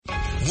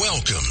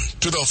Welcome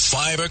to the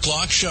 5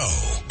 o'clock show.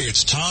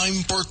 It's time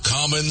for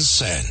Common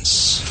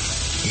Sense.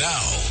 Now,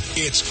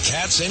 it's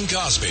Katz and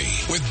Cosby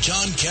with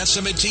John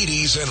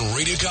Katzimatidis and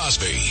Rita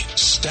Cosby,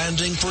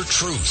 standing for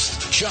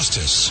truth,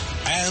 justice,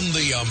 and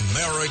the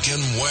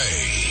American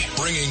way,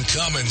 bringing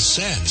common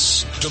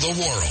sense to the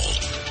world.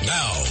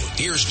 Now,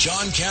 here's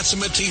John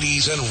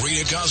Katzimatidis and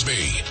Rita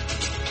Cosby.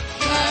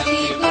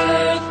 Happy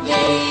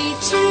birthday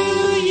to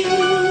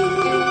you.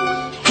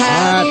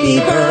 Happy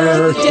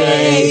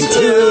birthday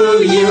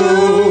to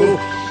you.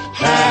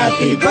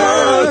 Happy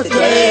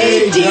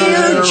birthday,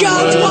 dear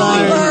John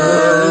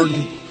Weinberg.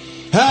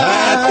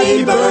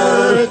 Happy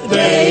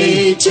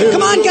birthday to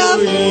Come on,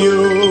 Gov.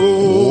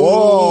 you.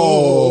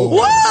 Whoa.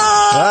 Whoa!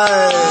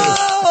 Hey.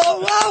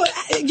 Whoa!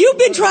 You've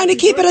been trying to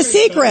keep it a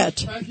secret.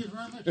 Thank you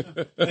very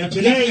much. And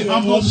today,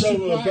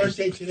 also a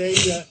birthday today,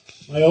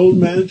 my old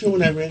manager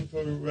when I ran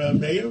for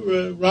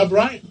mayor, Rob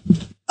Ryan.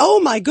 Oh,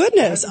 my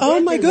goodness. Happy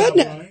Oh, my birthday, Rob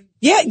goodness. Ryan.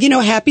 Yeah,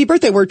 happy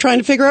birthday. We're trying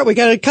to figure out, we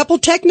got a couple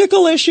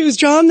technical issues,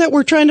 John, that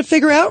we're trying to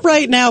figure out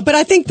right now. But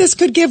I think this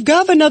could give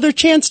Gov another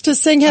chance to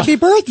sing happy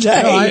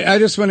birthday. No, I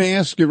just want to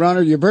ask you,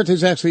 Ronald, your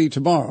birthday's actually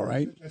tomorrow,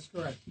 right? That's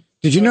correct.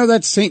 Did you know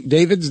that's St.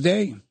 David's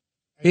Day?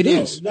 It No,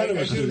 is. None of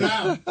us do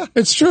that.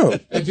 It's true.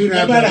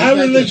 No matter how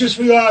religious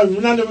we are,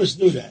 none of us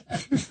do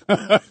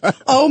that.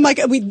 Oh, my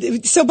God.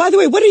 So, by the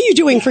way, what are you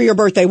doing for your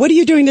birthday? What are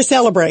you doing to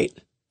celebrate?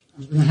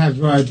 I'm going to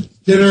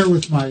have dinner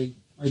with my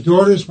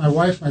daughters, my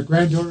wife, my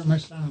granddaughter, and my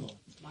son-in-law.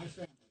 My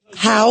family.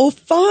 How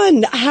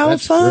fun. How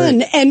That's fun.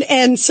 great.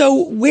 And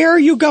so where are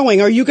you going?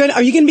 Are you going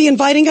to be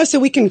inviting us so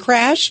we can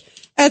crash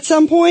at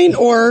some point,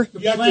 or?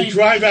 You have to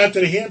drive out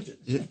to the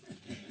Hamptons.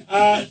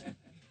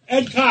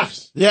 Ed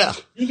Cox, Yeah.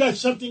 you got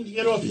something to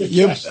get off your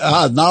chest.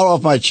 Not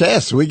off my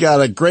chest. We got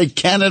a great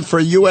candidate for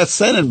U.S.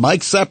 Senate,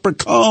 Mike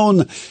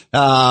Sapricone,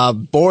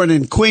 born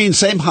in Queens,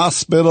 same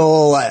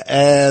hospital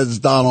as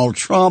Donald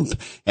Trump,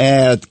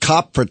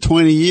 cop for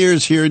 20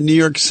 years here in New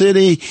York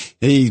City.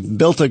 He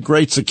built a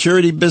great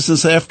security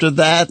business after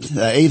that,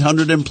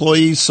 800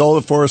 employees,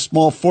 sold it for a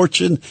small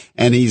fortune,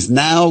 and he's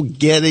now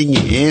getting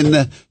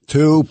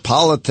into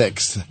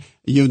politics.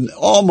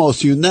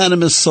 Almost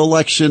unanimous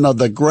selection of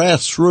the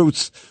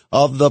grassroots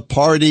of the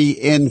party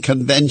in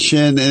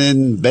convention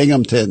in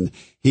Binghamton.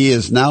 He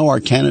is now our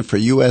candidate for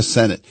U.S.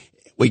 Senate.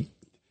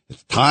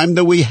 It's time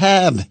that we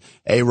have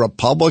a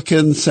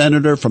Republican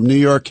senator from New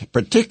York,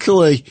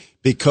 particularly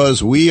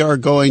because we are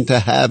going to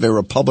have a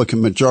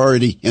Republican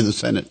majority in the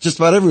Senate. Just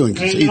about everyone And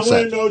I concedes want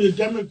to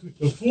that. know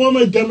the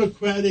former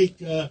Democratic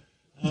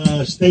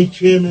state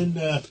chairman,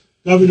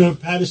 Governor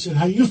Patterson,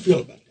 how you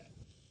feel about that?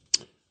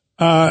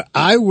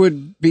 I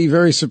would be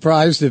very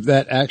surprised if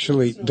that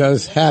actually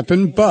does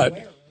happen,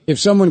 but if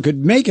someone could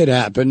make it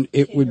happen,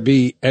 it would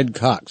be Ed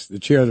Cox, the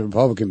chair of the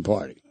Republican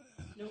Party.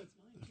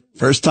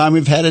 First time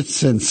we've had it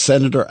since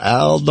Senator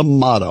Al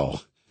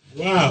D'Amato.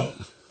 Wow.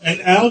 And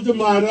Al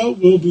D'Amato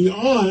will be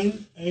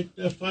on at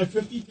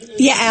 5:50 today.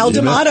 Yeah, Al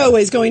D'Amato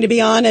is going to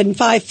be on at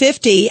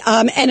 5:50.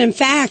 And in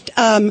fact,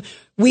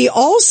 we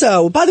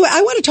also, by the way,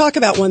 I want to talk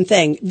about one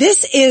thing.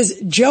 This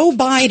is Joe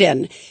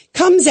Biden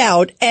comes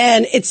out,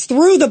 and it's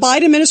through the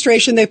Biden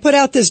administration. They put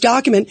out this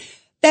document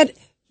that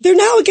they're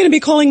now going to be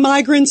calling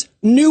migrants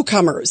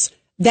newcomers.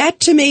 That,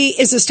 to me,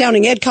 is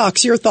astounding. Ed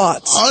Cox, your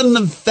thoughts?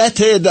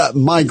 Unvetted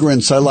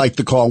migrants, I like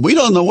to call them. We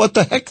don't know what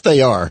the heck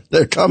they are.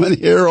 They're coming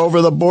here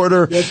over the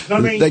border.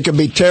 They could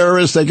be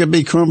terrorists. They could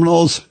be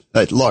criminals.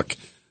 Look,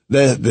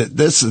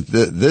 this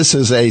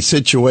is a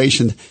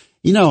situation.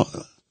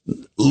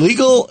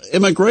 Legal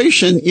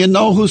immigration. You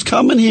know who's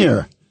coming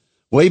here.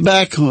 Way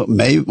back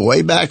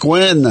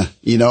when,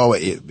 you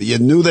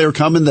knew they were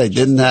coming. They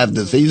didn't have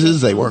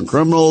diseases. They weren't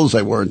criminals.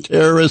 They weren't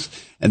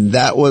terrorists. And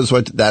that's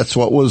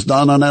what was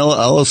done on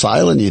Ellis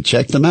Island. You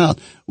checked them out.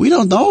 We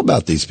don't know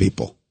about these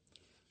people.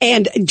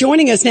 And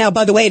joining us now,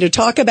 by the way, to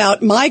talk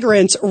about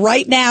migrants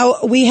right now,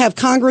 we have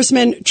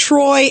Congressman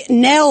Troy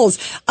Nehls.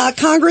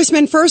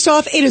 Congressman, first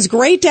off, it is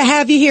great to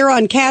have you here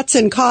on Katz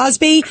and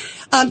Cosby.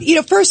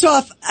 First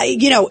off,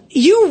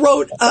 you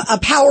wrote a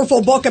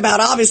powerful book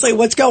about obviously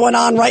what's going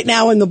on right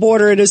now in the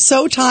border. It is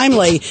so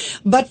timely.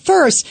 But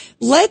first,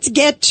 let's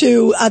get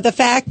to the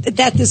fact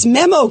that this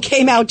memo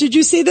came out. Did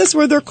you see this,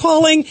 where they're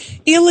calling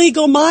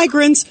illegal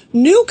migrants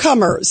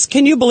newcomers?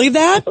 Can you believe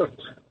that?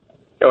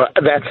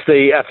 That's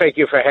thank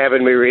you for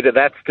having me, Rita.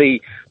 That's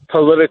the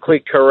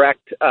politically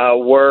correct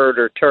word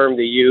or term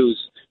to use,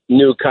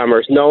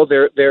 newcomers. No,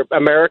 they're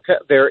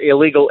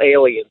illegal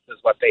aliens is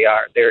what they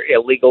are. They're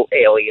illegal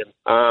aliens.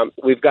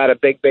 We've got a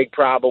big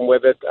problem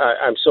with it.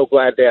 I'm so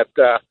glad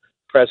that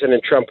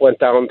President Trump went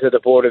down to the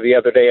border the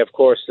other day. Of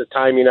course, the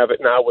timing of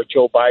it now with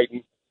Joe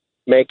Biden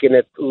making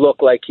it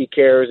look like he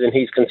cares and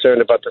he's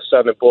concerned about the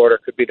southern border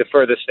could be the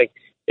furthest thing.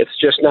 It's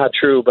just not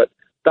true. But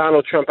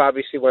Donald Trump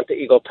obviously went to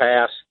Eagle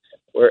Pass,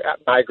 where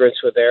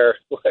migrants were there.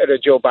 Where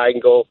did Joe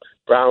Biden go?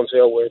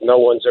 Brownsville, where no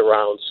one's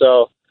around.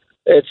 So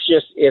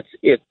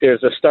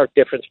there's a stark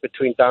difference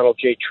between Donald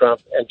J.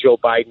 Trump and Joe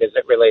Biden as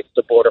it relates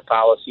to border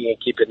policy and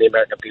keeping the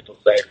American people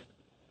safe.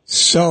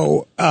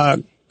 So,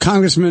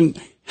 Congressman,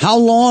 how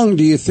long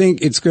do you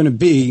think it's going to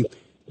be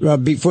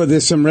before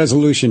there's some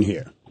resolution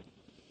here?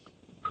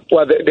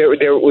 Well,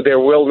 there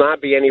will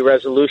not be any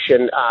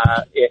resolution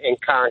in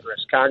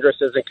Congress. Congress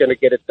isn't going to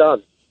get it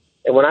done.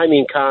 And when I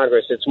mean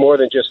Congress, it's more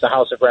than just the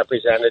House of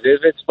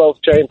Representatives. It's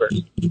both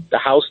chambers. The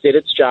House did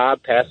its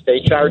job, passed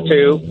H.R.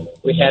 2.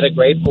 We had a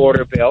great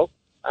border bill.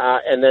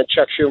 And then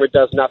Chuck Schumer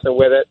does nothing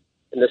with it.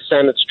 And the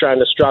Senate's trying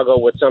to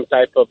struggle with some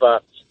type of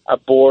a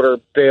border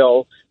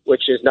bill,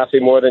 which is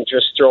nothing more than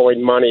just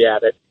throwing money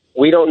at it.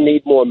 We don't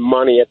need more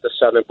money at the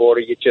southern border.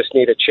 You just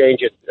need to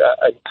change it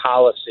in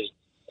policy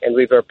and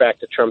revert back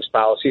to Trump's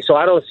policy. So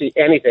I don't see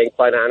anything,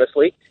 quite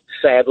honestly.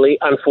 Sadly,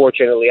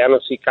 unfortunately, I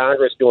don't see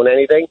Congress doing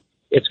anything.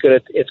 It's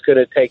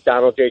gonna take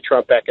Donald J.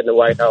 Trump back in the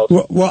White House.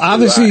 Well,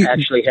 obviously, to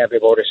actually have the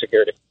border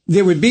security.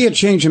 There would be a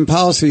change in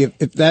policy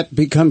if that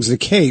becomes the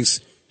case.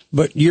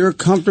 But you're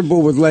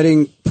comfortable with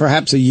letting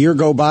perhaps a year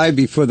go by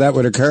before that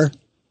would occur?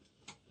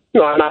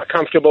 No, I'm not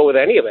comfortable with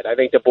any of it. I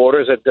think the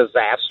border is a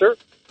disaster.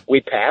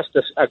 We passed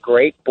a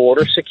great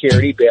border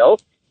security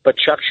bill, but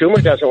Chuck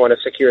Schumer doesn't want to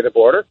secure the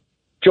border.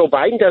 Joe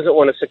Biden doesn't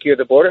want to secure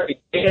the border.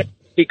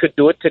 He could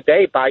do it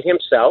today by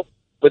himself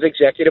with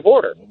executive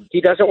order.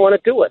 He doesn't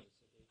want to do it.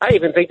 I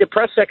even think the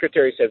press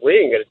secretary said, we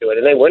ain't going to do it,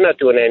 and then we're not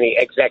doing any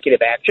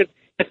executive action.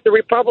 It's the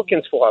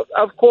Republicans' fault.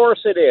 Of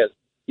course it is.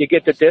 You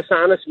get the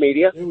dishonest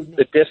media,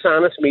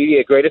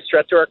 greatest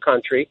threat to our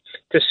country,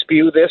 to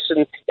spew this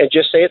and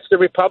just say it's the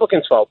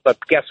Republicans' fault. But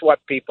guess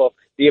what, people?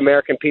 The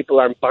American people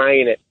aren't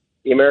buying it.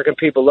 The American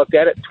people looked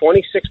at it,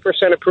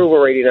 26% approval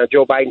rating on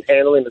Joe Biden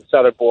handling the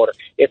southern border.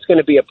 It's going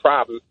to be a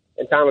problem,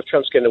 and Donald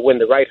Trump's going to win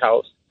the White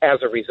House as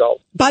a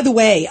result. By the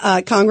way,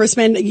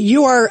 Congressman,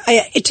 you are,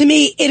 to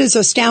me, it is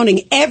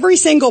astounding. Every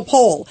single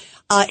poll,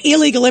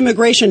 illegal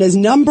immigration is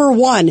number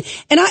one.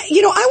 And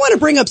I want to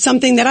bring up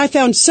something that I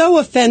found so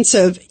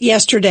offensive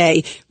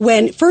yesterday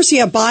when first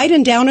you have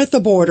Biden down at the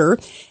border.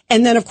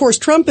 And then, of course,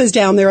 Trump is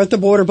down there at the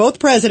border, both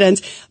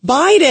presidents.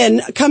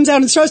 Biden comes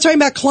out and starts talking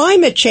about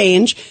climate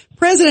change.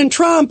 President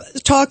Trump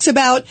talks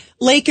about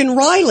Laken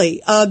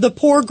Riley, the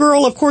poor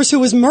girl, of course, who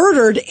was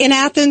murdered in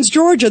Athens,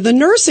 Georgia, the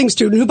nursing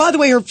student, who, by the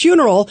way, her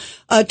funeral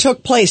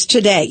took place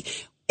today.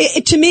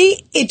 To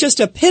me, it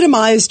just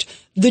epitomized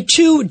the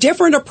two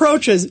different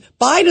approaches.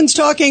 Biden's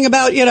talking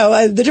about,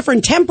 the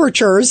different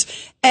temperatures.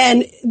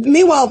 And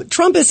meanwhile,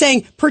 Trump is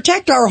saying,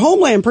 protect our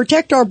homeland,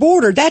 protect our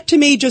border. That, to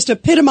me, just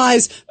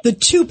epitomized the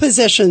two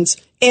positions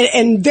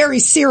in very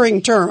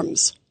searing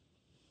terms.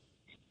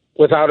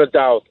 Without a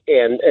doubt.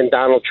 And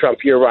Donald Trump,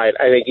 you're right.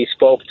 I think he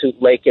spoke to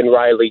Laken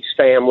Riley's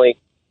family.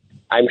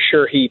 I'm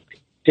sure he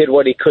did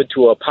what he could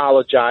to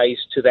apologize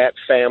to that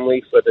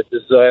family for the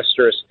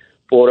disastrous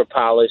border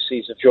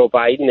policies of Joe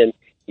Biden. And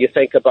you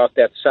think about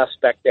that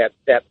suspect,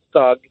 that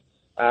thug,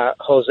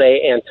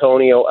 Jose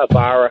Antonio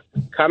Ibarra,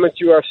 coming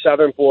through our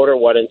southern border,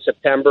 in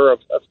September of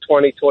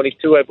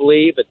 2022, I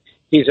believe. And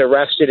he's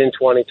arrested in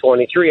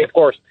 2023. Of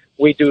course,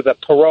 we do the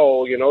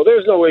parole.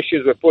 There's no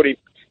issues with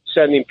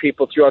sending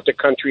people throughout the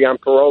country on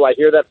parole. I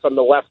hear that from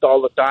the left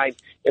all the time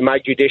in my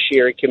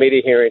Judiciary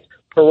Committee hearings.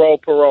 Parole,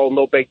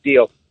 no big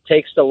deal.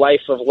 Takes the life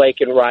of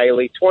Laken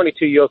Riley,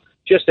 22-year-old,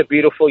 just a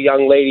beautiful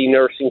young lady,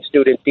 nursing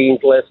student,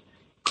 Dean's List.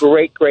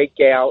 Great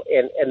gal.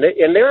 And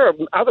there are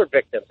other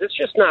victims. It's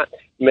just not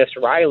Miss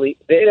Riley.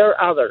 There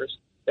are others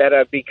that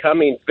are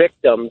becoming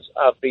victims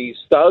of these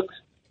thugs,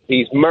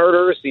 these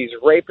murders, these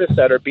rapists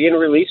that are being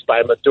released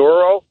by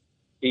Maduro.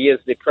 He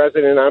is the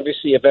president,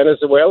 obviously, of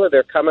Venezuela.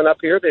 They're coming up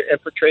here. They're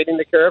infiltrating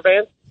the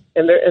caravan,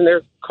 and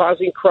they're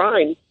causing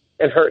crime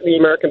and hurting the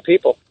American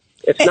people.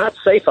 It's not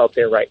safe out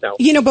there right now.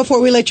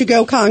 Before we let you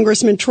go,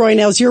 Congressman Troy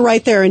Nehls, you're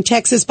right there in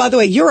Texas. By the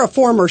way, you're a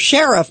former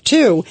sheriff,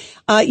 too.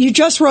 You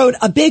just wrote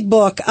a big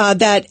book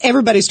that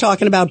everybody's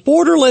talking about,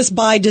 Borderless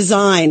by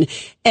Design.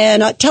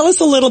 And tell us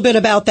a little bit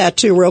about that,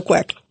 too, real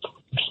quick.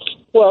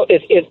 Well,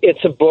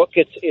 it's a book.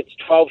 It's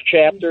 12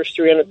 chapters,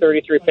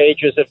 333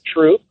 pages of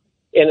truth.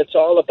 And it's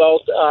all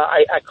about,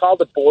 I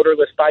call it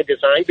borderless by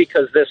design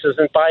because this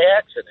isn't by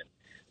accident.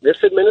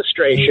 This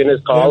administration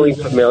is calling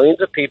for millions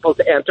of people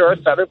to enter our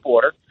southern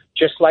border,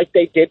 just like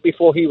they did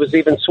before he was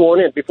even sworn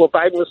in, before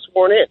Biden was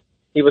sworn in.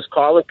 He was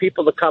calling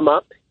people to come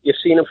up. You've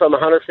seen them from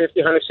 150,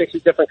 160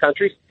 different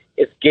countries.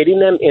 It's getting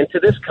them into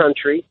this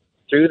country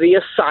through the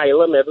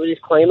asylum. Everybody's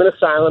claiming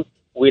asylum.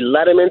 We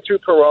let them in through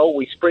parole.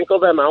 We sprinkle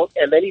them out.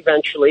 And then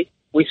eventually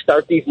we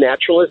start these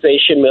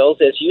naturalization mills,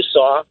 as you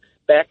saw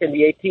back in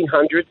the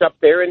 1800s up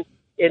there in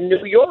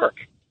New York.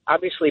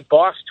 Obviously,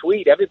 Boss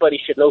Tweed,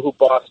 everybody should know who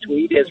Boss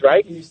Tweed is,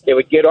 right? They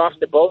would get off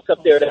the boats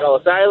up there at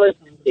Ellis Island.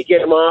 They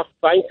get them off,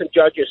 find some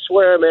judges,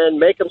 swear them in,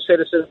 make them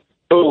citizens.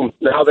 Boom,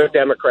 now they're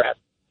Democrats.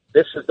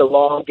 This is the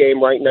long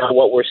game right now,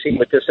 what we're seeing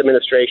with this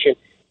administration.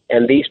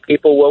 And these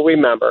people will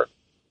remember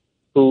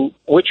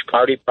which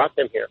party brought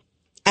them here.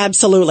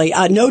 Absolutely.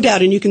 No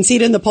doubt. And you can see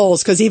it in the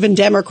polls because even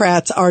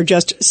Democrats are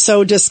just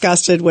so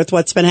disgusted with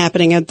what's been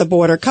happening at the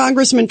border.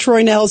 Congressman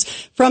Troy Nehls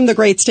from the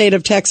great state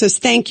of Texas,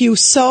 thank you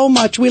so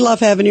much. We love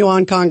having you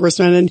on,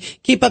 Congressman, and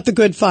keep up the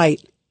good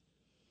fight.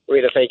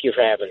 Rita, thank you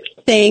for having me.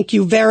 Thank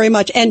you very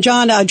much. And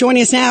John,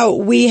 joining us now,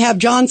 we have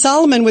John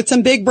Solomon with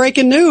some big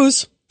breaking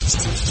news.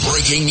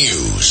 Breaking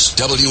news,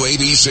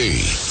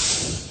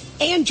 WABC.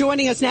 And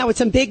joining us now with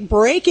some big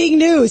breaking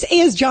news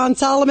is John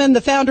Solomon,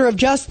 the founder of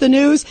Just the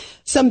News.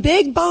 Some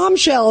big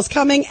bombshells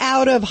coming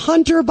out of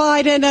Hunter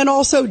Biden and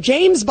also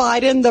James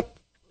Biden, the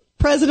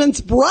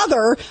president's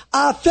brother.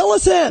 Fill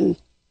us in.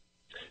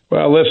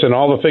 Well, listen,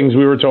 all the things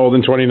we were told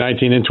in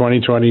 2019 and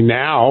 2020,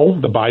 now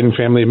the Biden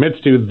family admits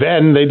to,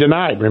 then they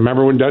denied.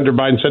 Remember when Hunter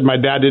Biden said my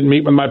dad didn't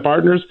meet with my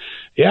partners?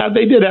 Yeah,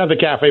 they did have the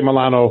Cafe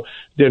Milano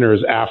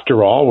dinners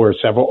after all, where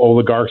several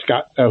oligarchs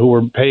who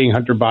were paying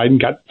Hunter Biden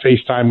got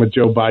FaceTime with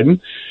Joe Biden.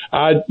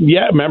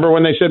 Yeah, remember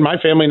when they said my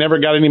family never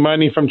got any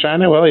money from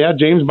China? Well, yeah,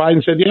 James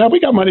Biden said, yeah, we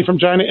got money from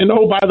China. And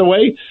oh, by the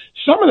way,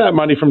 some of that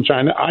money from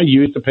China I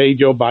used to pay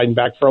Joe Biden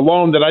back for a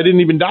loan that I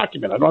didn't even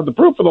document. I don't have the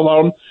proof of the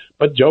loan,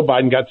 but Joe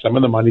Biden got some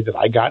of the money that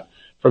I got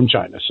from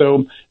China.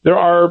 So there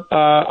are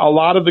a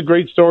lot of the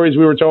great stories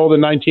we were told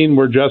in 19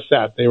 were just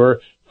that. They were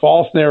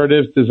false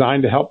narratives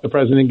designed to help the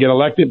president get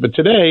elected. But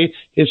today,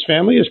 his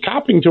family is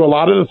copying to a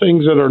lot of the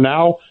things that are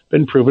now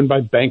been proven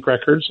by bank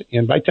records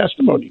and by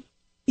testimony.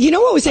 You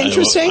know what was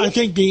interesting? I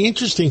think the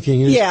interesting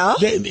thing is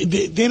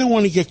they don't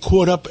want to get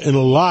caught up in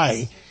a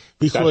lie,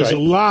 because a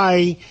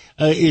lie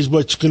is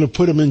what's going to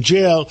put them in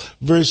jail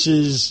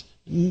versus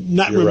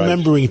not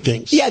remembering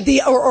things.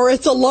 Yeah, or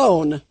it's a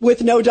loan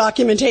with no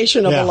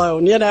documentation of a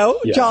loan, you know,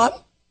 John?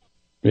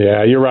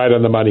 Yeah, you're right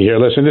on the money here.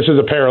 Listen, this is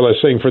a perilous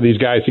thing for these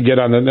guys to get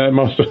on.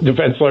 Most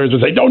defense lawyers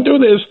will say, don't do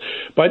this.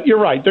 But you're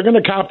right. They're going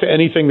to cop to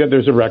anything that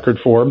there's a record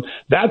for.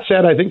 That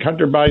said, I think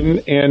Hunter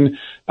Biden and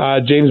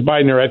James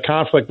Biden are at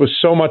conflict with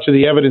so much of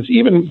the evidence,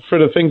 even for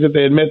the things that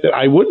they admit, that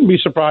I wouldn't be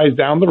surprised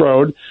down the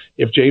road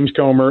if James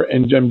Comer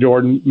and Jim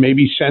Jordan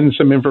maybe send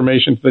some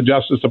information to the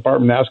Justice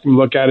Department, ask them to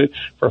look at it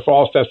for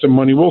false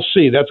testimony. We'll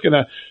see. That's going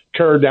to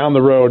occur down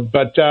the road.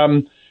 But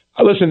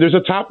listen, there's a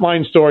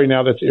top-line story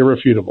now that's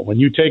irrefutable. When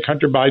you take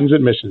Hunter Biden's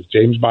admissions,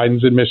 James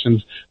Biden's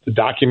admissions, the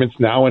documents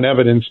now in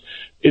evidence,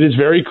 it is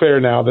very clear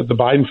now that the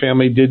Biden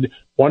family did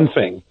one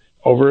thing.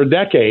 Over a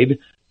decade,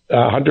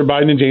 Hunter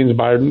Biden and James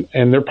Biden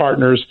and their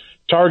partners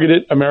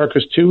targeted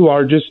America's two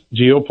largest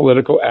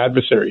geopolitical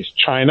adversaries,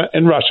 China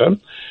and Russia.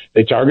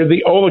 They targeted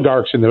the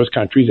oligarchs in those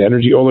countries,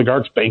 energy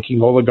oligarchs,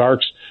 banking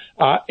oligarchs,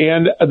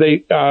 and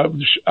they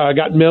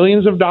got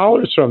millions of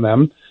dollars from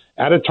them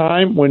at a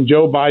time when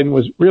Joe Biden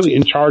was really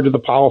in charge of the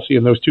policy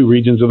in those two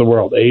regions of the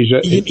world, Asia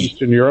and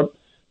Eastern Europe.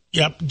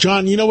 Yep.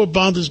 John, you know what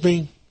bothers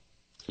me?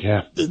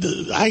 Yeah.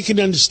 I can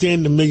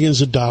understand the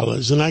millions of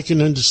dollars, and I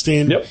can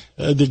understand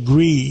the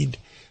greed,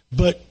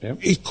 but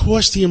it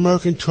cost the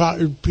American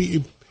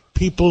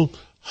people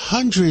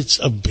hundreds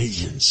of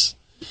billions.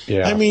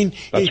 Yeah, I mean,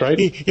 that's right.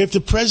 If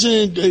the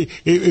president,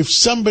 if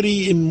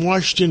somebody in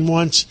Washington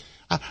wants,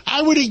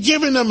 I would have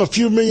given them a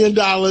few $1 million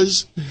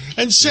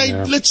and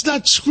say, let's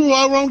not screw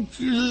our own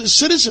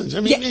citizens.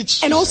 I mean,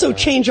 it's and also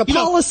change a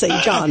policy,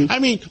 John. I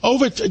mean,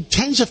 over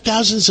tens of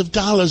thousands of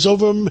dollars,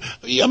 over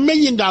 $1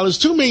 million,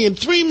 $2 million,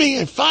 $3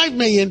 million, $5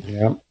 million.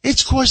 Yeah.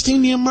 It's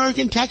costing the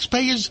American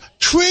taxpayers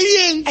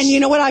trillions. And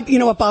you know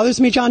what bothers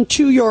me, John?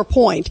 To your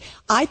point,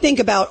 I think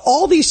about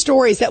all these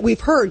stories that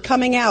we've heard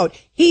coming out.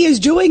 He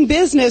is doing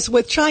business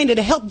with China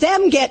to help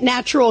them get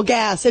natural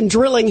gas and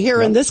drilling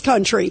here in this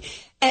country.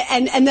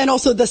 And then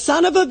also the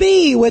son of a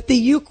bee with the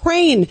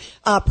Ukraine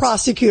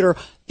prosecutor.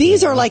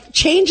 These are like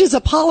changes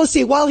of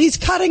policy while he's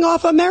cutting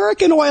off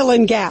American oil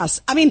and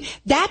gas. I mean,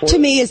 that to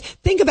me is,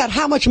 think about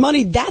how much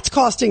money that's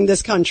costing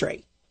this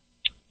country.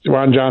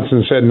 Ron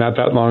Johnson said not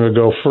that long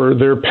ago, for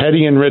their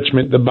petty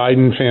enrichment, the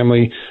Biden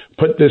family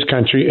put this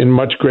country in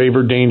much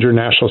graver danger,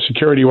 national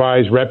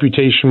security-wise,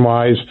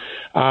 reputation-wise,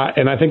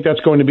 and I think that's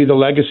going to be the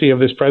legacy of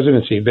this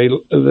presidency.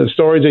 The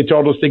stories they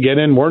told us to get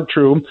in weren't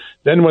true.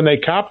 Then when they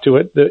copped to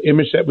it, the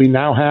image that we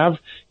now have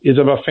is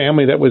of a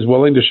family that was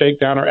willing to shake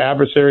down our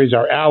adversaries,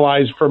 our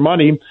allies, for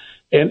money,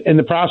 and in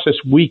the process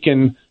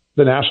weaken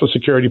the national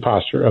security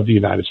posture of the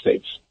United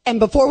States. And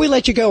before we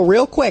let you go,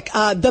 real quick,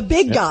 the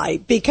big guy,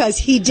 because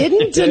he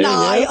didn't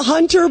deny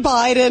Hunter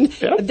Biden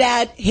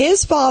that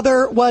his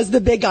father was the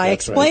big guy.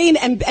 Explain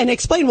and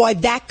explain why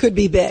that could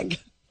be big.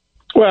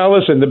 Well,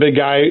 listen, the big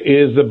guy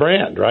is the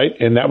brand, right?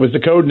 And that was the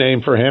code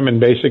name for him. And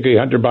basically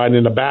Hunter Biden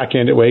in the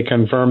back-ended way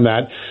confirmed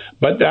that.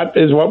 But that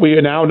is what we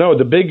now know.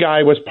 The big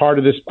guy was part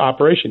of this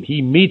operation.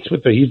 He meets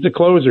with he's the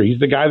closer. He's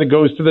the guy that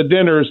goes to the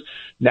dinners.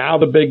 Now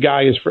the big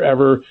guy is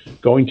forever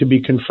going to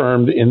be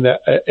confirmed in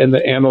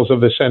the annals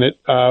of the Senate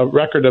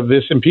record of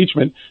this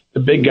impeachment. The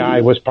big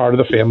guy was part of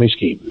the family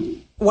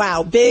scheme.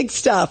 Wow, big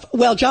stuff.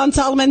 Well, John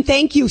Solomon,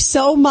 thank you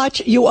so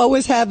much. You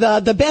always have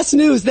the best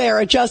news there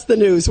at Just the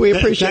News. We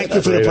appreciate it.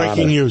 Thank you for the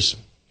breaking news.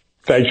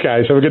 Thanks,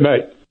 guys. Have a good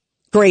night.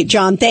 Great,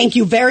 John. Thank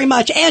you very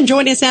much. And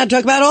joining us now to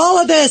talk about all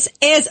of this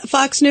is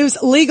Fox News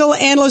legal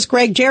analyst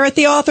Greg Jarrett,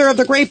 the author of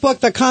the great book,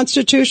 The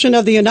Constitution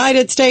of the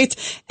United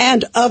States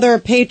and Other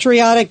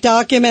Patriotic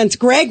Documents.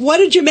 Greg, what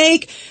did you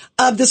make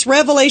of this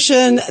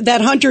revelation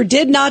that Hunter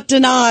did not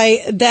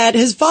deny that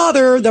his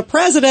father, the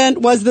president,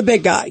 was the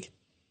big guy?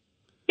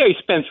 Yeah, he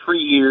spent 3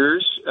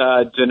 years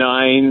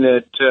denying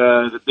that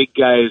the big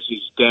guy is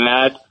his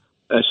dad.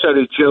 So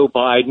did Joe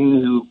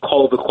Biden, who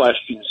called the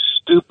questions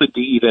stupid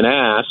to even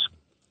ask.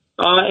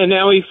 And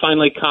now he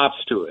finally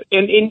cops to it.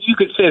 And you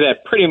could say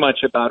that pretty much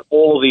about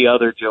all the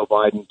other Joe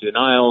Biden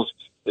denials.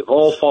 They've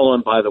all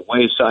fallen by the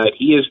wayside.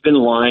 He has been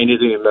lying to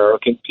the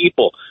American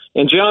people.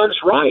 And John's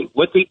right.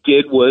 What they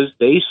did was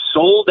they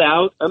sold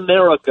out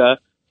America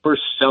for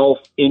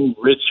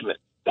self-enrichment.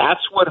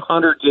 That's what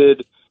Hunter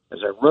did. As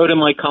I wrote in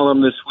my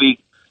column this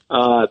week,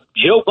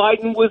 Joe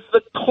Biden was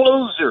the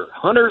closer.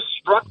 Hunter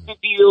struck the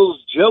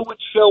deals. Joe would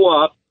show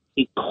up.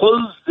 He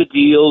closed the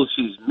deals.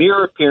 His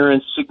mere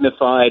appearance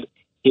signified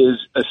his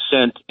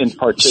assent and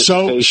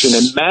participation.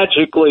 And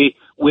magically,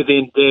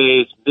 within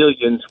days,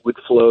 millions would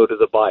flow to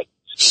the Bidens.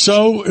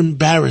 So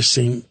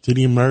embarrassing to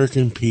the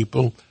American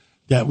people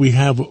that we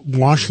have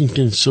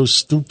Washington so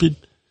stupid.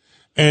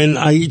 And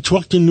I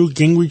talked to Newt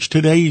Gingrich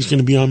today. He's going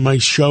to be on my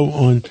show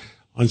on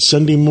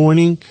Sunday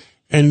morning.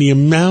 And the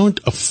amount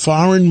of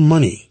foreign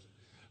money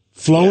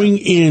flowing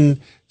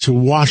in to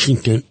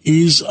Washington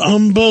is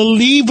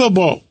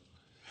unbelievable.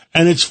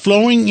 And it's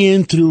flowing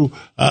in through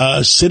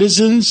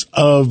citizens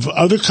of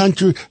other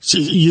countries,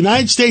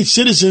 United States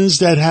citizens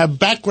that have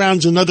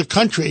backgrounds in other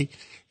country.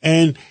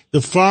 And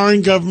the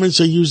foreign governments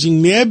are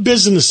using their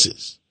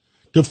businesses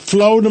to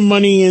flow the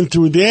money in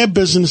through their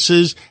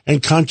businesses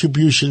and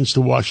contributions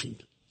to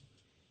Washington.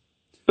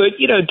 But,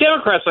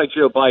 Democrats like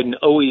Joe Biden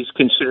always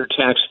consider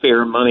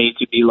taxpayer money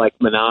to be like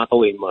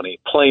monopoly money,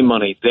 play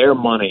money, their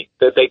money,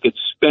 that they could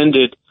spend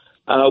it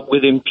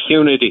with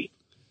impunity.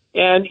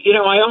 And,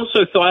 I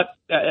also thought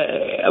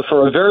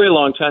for a very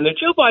long time that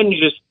Joe Biden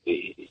just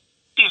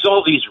sees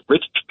all these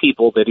rich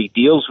people that he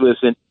deals with,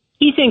 and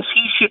he thinks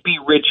he should be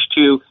rich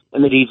too,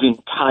 and that he's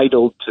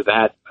entitled to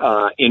that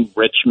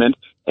enrichment.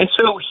 And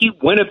so he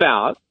went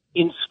about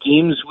in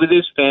schemes with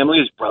his family,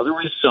 his brother,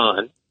 his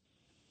son,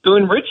 to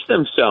enrich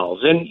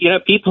themselves. And,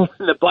 people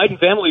in the Biden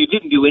family who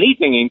didn't do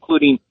anything,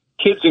 including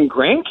kids and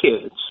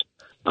grandkids,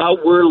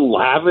 were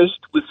lavished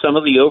with some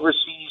of the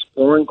overseas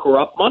foreign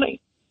corrupt money.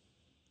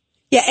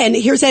 Yeah, and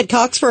here's Ed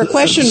Cox for a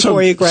question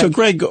for you, Greg. So,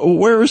 Greg,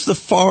 where is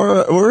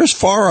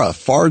FARA,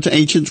 Foreign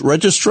Agents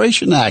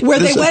Registration Act? Where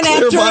they went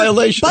after,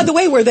 violation. By the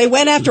way, where they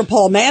went after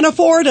Paul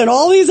Manafort and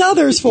all these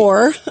others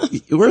for.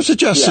 Where's the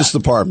Justice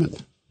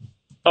Department?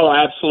 Oh,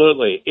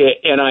 absolutely.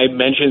 And I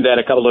mentioned that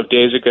a couple of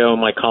days ago in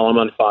my column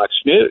on Fox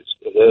News.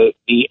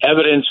 The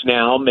evidence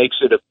now makes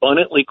it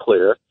abundantly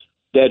clear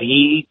that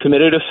he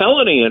committed a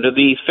felony under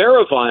the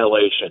FARA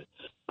violation,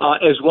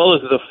 as well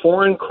as the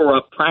Foreign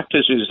Corrupt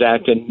Practices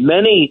Act, and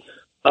many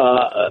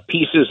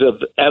pieces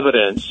of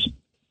evidence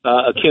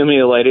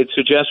accumulated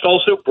suggest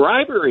also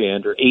bribery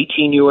under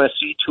 18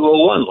 U.S.C.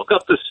 201. Look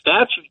up the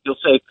statute. You'll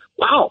say,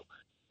 wow,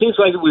 seems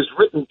like it was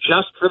written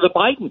just for the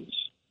Bidens.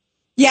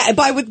 Yeah,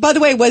 by the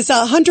way, was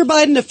Hunter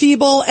Biden a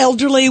feeble,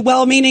 elderly,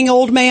 well-meaning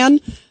old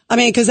man? I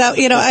mean, because that,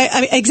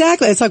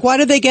 exactly. It's like, why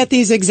did they get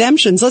these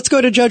exemptions? Let's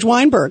go to Judge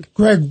Weinberg.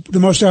 Greg,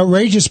 the most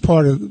outrageous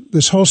part of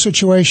this whole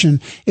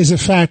situation is the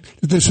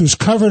fact that this was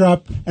covered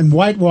up and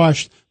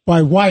whitewashed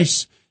by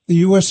Weiss, the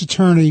U.S.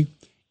 attorney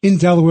in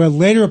Delaware,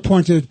 later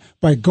appointed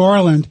by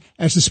Garland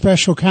as the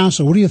special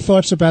counsel. What are your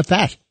thoughts about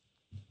that?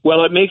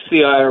 Well, it makes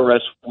the IRS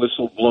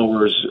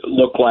whistleblowers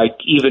look like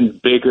even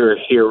bigger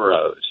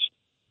heroes.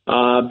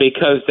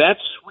 Because that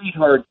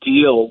sweetheart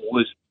deal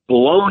was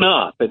blown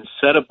up and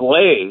set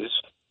ablaze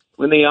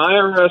when the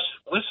IRS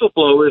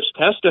whistleblowers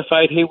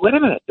testified, hey, wait a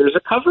minute, there's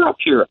a cover-up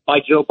here by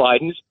Joe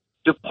Biden's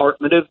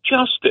Department of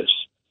Justice.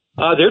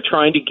 They're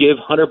trying to give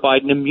Hunter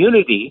Biden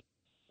immunity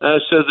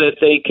so that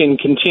they can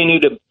continue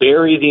to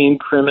bury the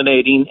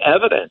incriminating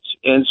evidence.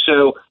 And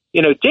so,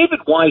 David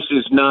Weiss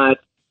is not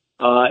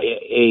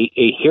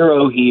a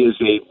hero. He is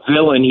a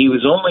villain. He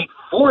was only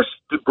forced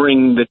to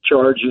bring the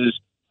charges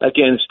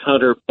against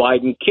Hunter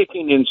Biden,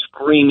 kicking and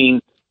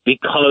screaming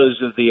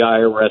because of the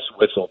IRS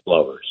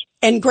whistleblowers.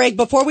 And Greg,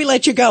 before we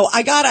let you go,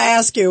 I got to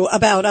ask you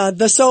about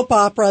the soap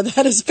opera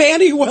that is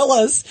Fani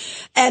Willis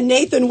and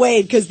Nathan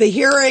Wade, because the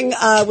hearing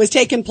was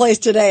taking place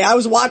today. I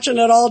was watching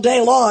it all day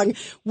long.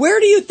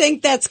 Where do you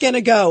think that's going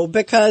to go?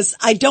 Because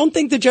I don't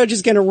think the judge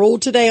is going to rule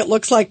today. It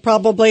looks like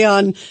probably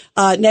on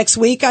next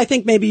week. I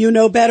think maybe you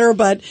know better,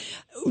 but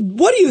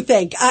what do you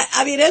think?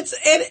 I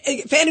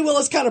mean, Fani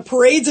Willis kind of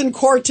parades in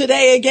court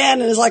today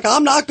again and is like,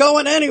 I'm not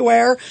going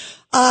anywhere.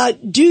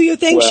 Do you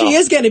think she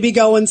is going to be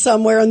going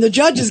somewhere and the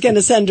judge is going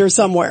to send her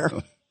somewhere?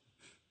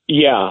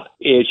 Yeah,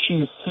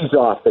 she's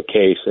off the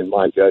case in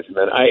my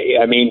judgment.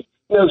 I mean,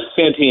 no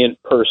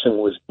sentient person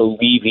was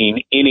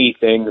believing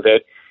anything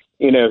that,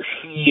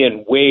 she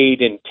and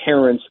Wade and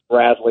Terrence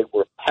Bradley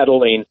were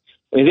peddling.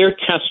 I mean, their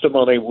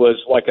testimony was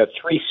like a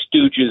Three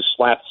Stooges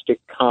slapstick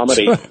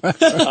comedy.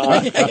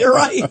 Yeah, you're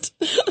right.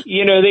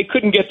 They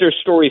couldn't get their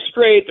story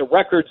straight. The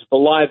records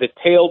belie the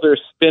tale they're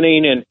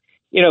spinning. And,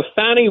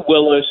 Fani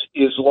Willis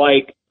is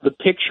like the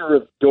picture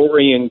of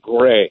Dorian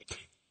Gray,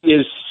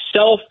 is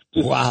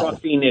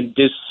self-destructing and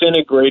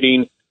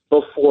disintegrating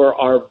before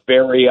our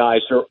very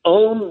eyes. Her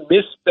own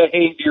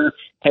misbehavior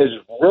has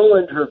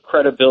ruined her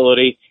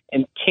credibility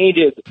and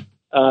tainted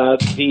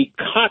the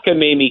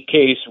cockamamie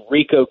case,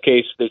 RICO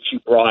case that she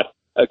brought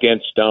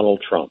against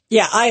Donald Trump.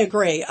 Yeah, I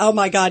agree. Oh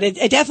my God.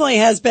 It definitely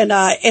has been,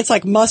 it's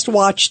like must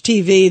watch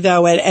TV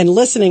though. And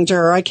listening to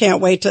her, I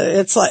can't wait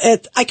to,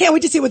 I can't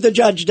wait to see what the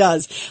judge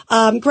does.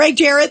 Greg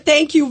Jarrett,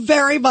 thank you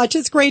very much.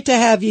 It's great to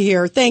have you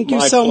here. Thank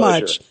you so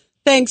much.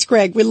 Thanks,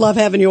 Greg. We love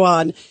having you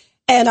on.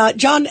 And,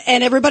 John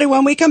and everybody,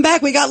 when we come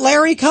back, we got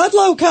Larry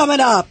Kudlow coming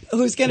up,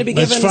 who's going to be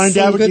giving us some good stuff. Let's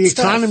find out what the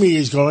economy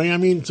is going. I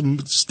mean,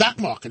 the stock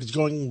market is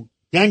going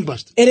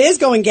gangbusters. It is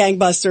going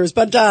gangbusters,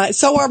 but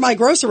so are my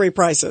grocery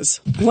prices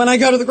when I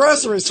go to the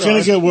grocery store. It's going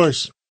to get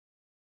worse.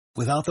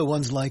 Without the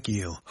ones like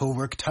you, who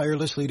work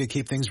tirelessly to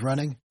keep things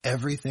running,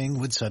 everything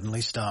would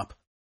suddenly stop.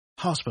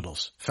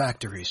 Hospitals,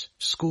 factories,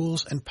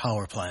 schools, and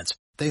power plants,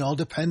 they all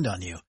depend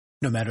on you.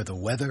 No matter the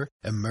weather,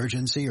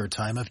 emergency, or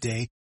time of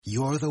day,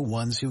 you're the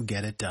ones who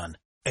get it done.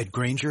 At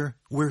Grainger,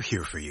 we're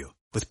here for you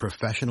with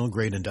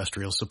professional-grade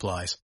industrial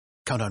supplies.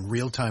 Count on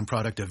real-time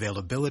product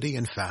availability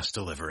and fast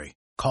delivery.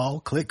 Call,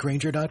 click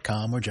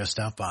Grainger.com, or just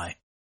stop by.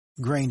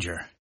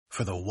 Grainger,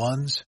 for the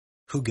ones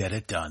who get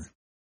it done.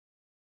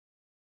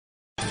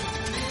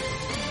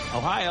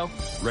 Ohio,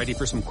 ready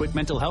for some quick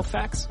mental health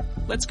facts?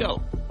 Let's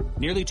go.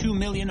 Nearly 2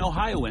 million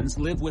Ohioans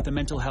live with a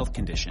mental health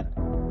condition.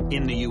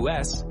 In the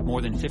U.S.,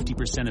 more than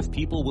 50% of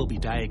people will be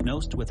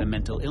diagnosed with a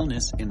mental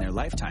illness in their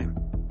lifetime.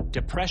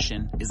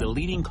 Depression is a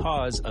leading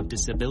cause of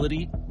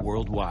disability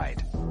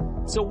worldwide.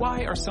 So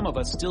why are some of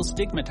us still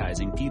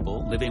stigmatizing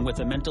people living with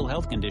a mental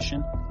health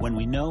condition when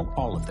we know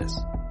all of this?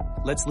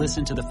 Let's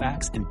listen to the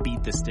facts and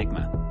beat the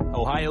stigma.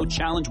 Ohio,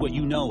 challenge what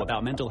you know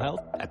about mental health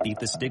at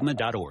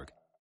beatthestigma.org.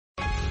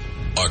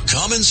 A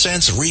common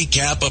sense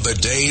recap of the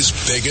day's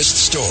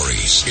biggest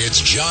stories.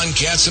 It's John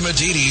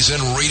Catsimatidis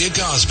and Rita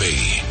Cosby.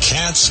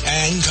 Katz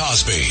and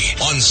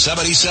Cosby on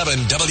 77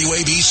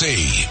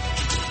 WABC.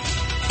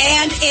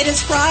 And it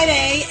is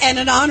Friday, and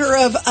in honor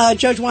of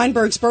Judge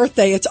Weinberg's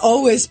birthday, it's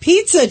always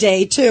Pizza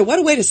Day, too. What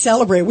a way to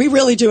celebrate. We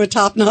really do a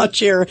top-notch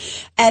here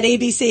at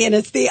ABC, and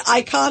it's the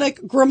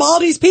iconic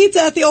Grimaldi's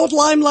Pizza at the old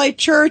Limelight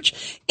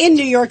Church in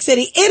New York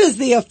City. It is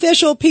the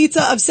official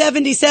pizza of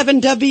 77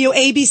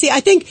 WABC. I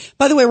think,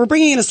 by the way, we're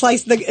bringing in a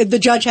slice. The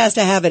judge has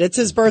to have it. It's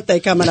his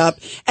birthday coming up.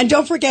 And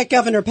don't forget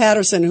Governor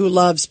Patterson, who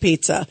loves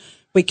pizza.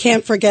 We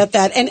can't forget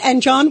that.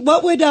 And John,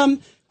 what would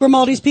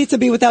Grimaldi's Pizza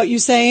be without you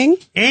saying?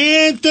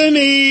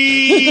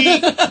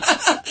 Anthony!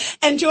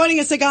 And joining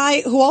us, a guy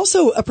who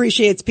also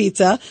appreciates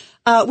pizza,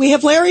 we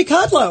have Larry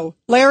Kudlow.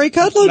 Larry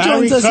Kudlow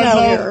joins us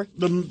now here.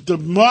 The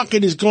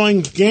market is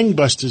going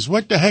gangbusters.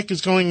 What the heck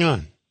is going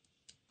on?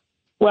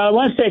 Well, I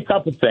want to say a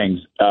couple things.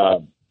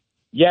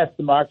 Yes,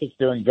 the market's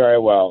doing very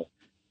well,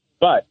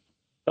 but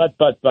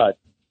the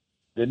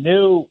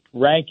new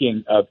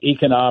ranking of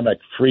economic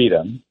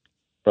freedom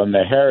from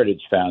the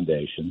Heritage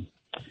Foundation,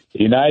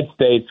 the United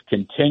States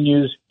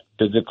continues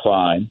to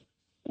decline.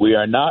 We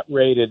are not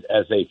rated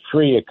as a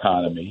free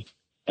economy,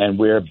 and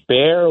we're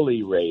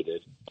barely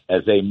rated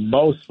as a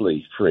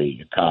mostly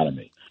free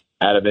economy.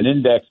 Out of an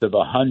index of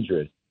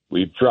 100,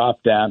 we've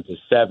dropped down to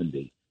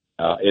 70.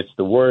 It's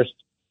the worst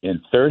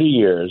in 30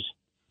 years,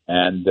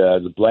 and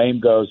the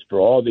blame goes for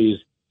all these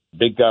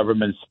big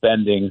government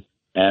spending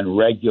and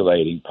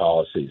regulating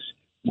policies.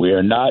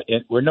 We're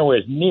nowhere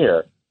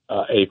near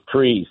a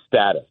free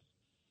status.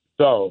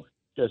 So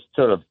just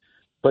sort of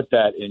put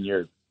that in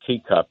your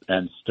teacup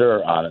and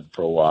stir on it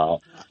for a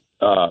while.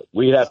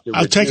 We have to.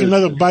 I'll take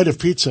another bite of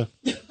pizza.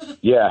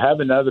 Yeah, have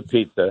another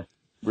pizza.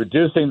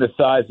 Reducing the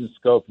size and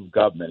scope of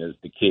government is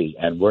the key,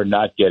 and we're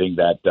not getting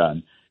that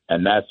done.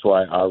 And that's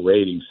why our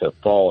ratings have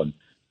fallen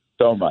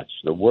so much,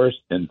 the worst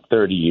in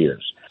 30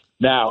 years.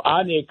 Now,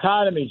 on the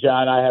economy,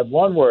 John, I have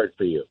one word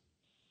for you: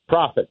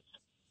 profits.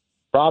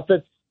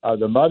 Profits are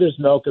the mother's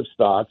milk of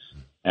stocks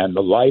and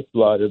the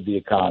lifeblood of the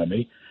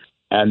economy.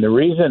 And the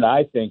reason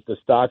I think the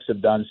stocks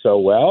have done so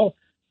well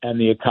and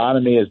the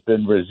economy has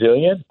been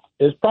resilient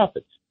is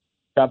profits.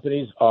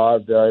 Companies are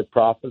very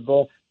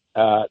profitable.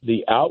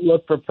 The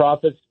outlook for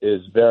profits is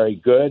very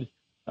good.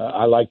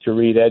 I like to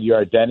read Ed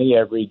Yardeni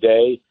every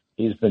day.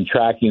 He's been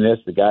tracking this.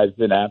 The guy's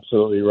been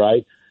absolutely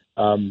right.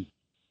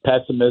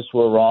 Pessimists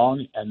were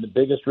wrong, and the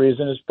biggest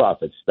reason is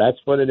profits. That's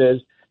what it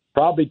is.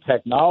 Probably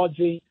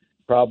technology,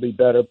 probably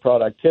better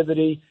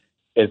productivity.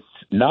 It's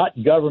not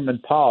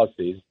government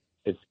policies.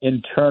 It's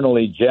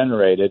internally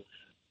generated.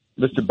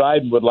 Mr.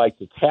 Biden would like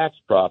to tax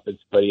profits,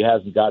 but he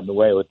hasn't gotten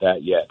away with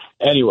that yet.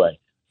 Anyway,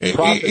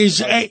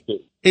 is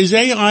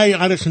AI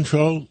out of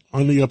control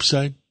on the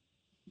upside?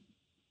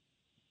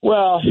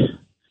 Well,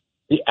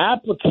 the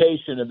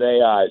application of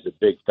AI is a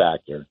big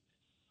factor.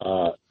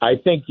 I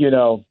think, you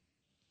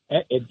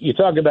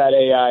talk about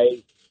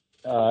AI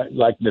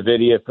like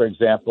NVIDIA, for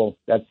example.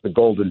 That's the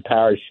golden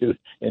parachute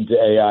into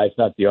AI. It's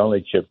not the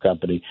only chip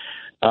company.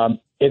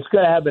 It's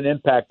going to have an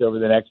impact over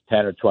the next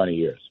 10 or 20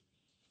 years,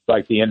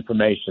 like the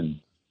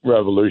information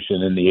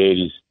revolution in the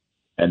 80s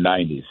and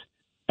 90s.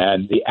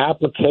 And the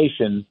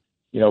application,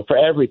 for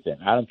everything.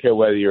 I don't care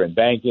whether you're in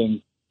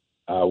banking,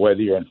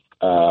 whether you're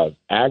in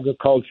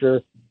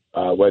agriculture,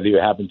 whether you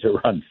happen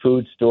to run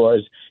food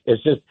stores.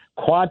 It's just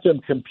quantum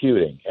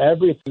computing.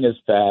 Everything is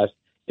fast.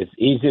 It's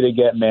easy to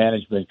get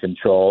management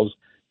controls.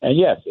 And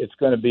yes, it's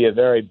going to be a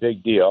very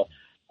big deal.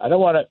 I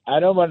don't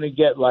want to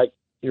get like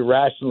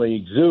irrationally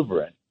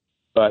exuberant,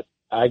 but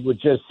I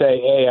would just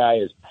say AI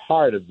is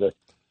part of the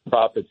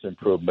profits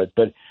improvement.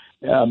 But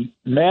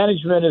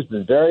management has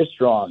been very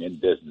strong in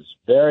business,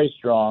 very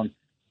strong,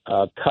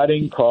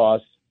 cutting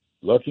costs,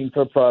 looking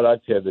for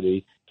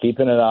productivity,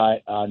 keeping an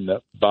eye on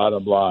the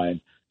bottom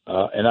line.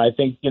 And I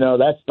think,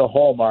 that's the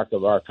hallmark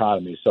of our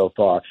economy so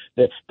far.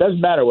 It doesn't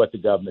matter what the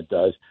government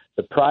does.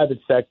 The private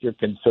sector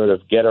can sort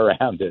of get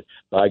around it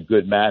by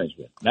good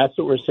management. And that's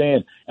what we're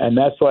seeing. And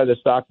that's why the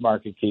stock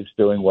market keeps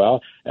doing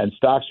well. And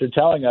stocks are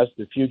telling us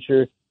the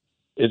future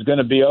is going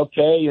to be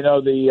okay.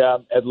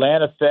 The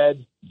Atlanta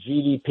Fed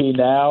GDP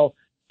Now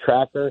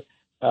tracker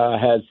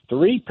has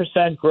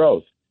 3%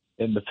 growth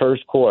in the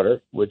first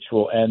quarter, which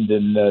will end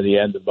in the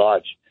end of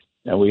March.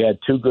 And we had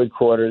 2 good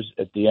quarters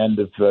at the end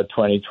of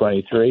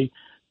 2023.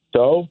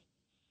 So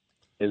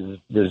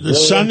the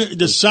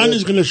sun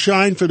is going to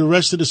shine for the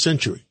rest of the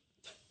century.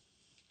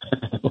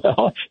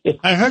 Well,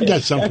 I heard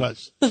that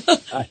someplace.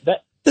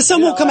 The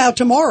sun will come out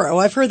tomorrow.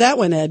 I've heard that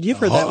one, Ed. You've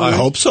heard that one. I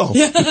hope so.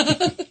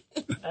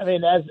 I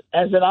mean, as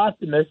an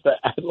optimist,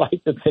 I'd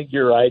like to think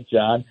you're right,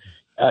 John.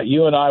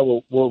 You and I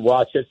will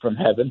watch it from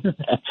heaven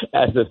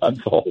as it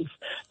unfolds.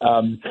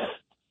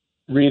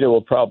 Rita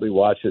will probably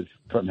watch it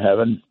from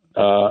heaven.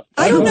 I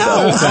don't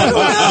know.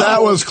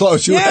 That was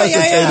close. You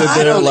hesitated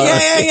there,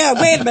 Larry. Yeah.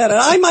 Wait a minute.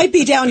 I might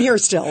be down here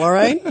still, all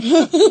right?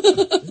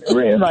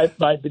 Rita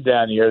might be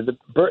down here.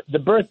 The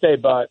birthday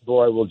boy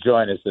will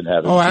join us in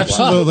heaven. Oh,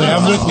 absolutely.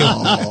 I'm with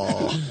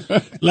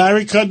you.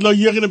 Larry Kudlow,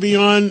 you're going to be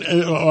on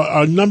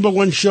our number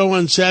one show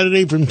on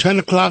Saturday from 10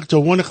 o'clock to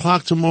 1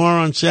 o'clock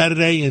tomorrow on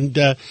Saturday. And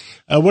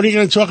what are you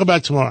going to talk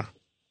about tomorrow?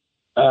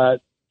 We're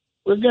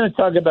going to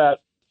talk about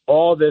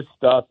all this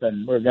stuff,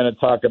 and we're going to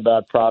talk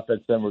about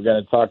profits, and we're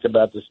going to talk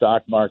about the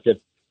stock market.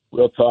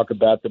 We'll talk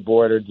about the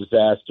border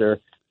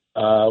disaster.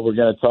 We're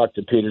going to talk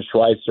to Peter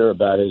Schweitzer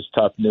about his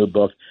tough new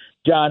book.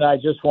 John, I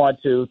just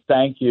want to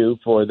thank you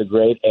for the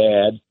great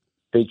ad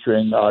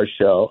featuring our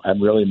show.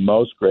 I'm really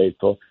most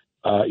grateful.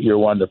 You're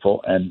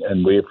wonderful,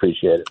 and we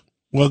appreciate it.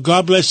 Well,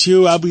 God bless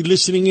you. I'll be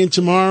listening in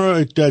tomorrow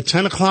at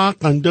 10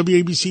 o'clock on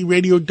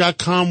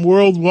WABCRadio.com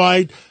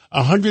worldwide,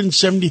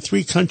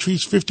 173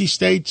 countries, 50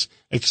 states,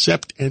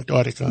 except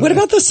Antarctica. What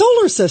about the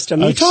solar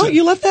system?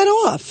 You left that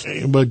off.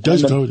 But it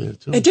does go there,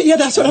 too. Yeah,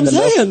 that's what I'm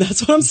saying.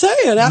 That's what I'm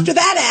saying. After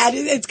that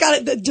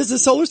ad, does the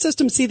solar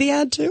system see the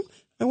ad, too?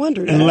 I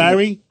wondered. And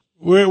Larry,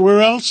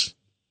 where else?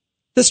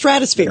 The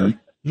stratosphere.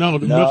 No,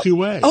 the Milky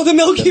Way. Oh, the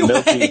Milky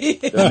Way.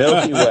 The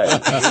Milky Way.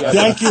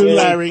 Thank you,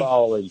 Larry.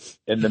 Following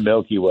in the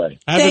Milky Way.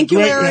 Thank you,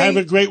 Larry. Have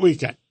a great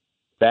weekend.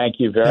 Thank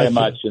you very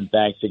much, and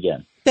thanks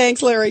again.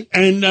 Thanks, Larry.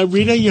 And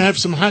Rita, you have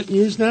some hot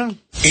news now?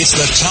 It's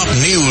the top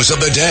news of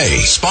the day,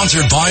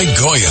 sponsored by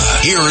Goya.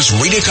 Here's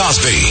Rita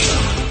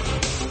Cosby.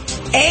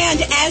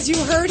 And as you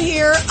heard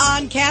here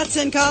on Katz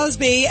and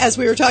Cosby, as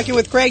we were talking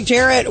with Greg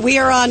Jarrett, we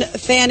are on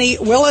Fannie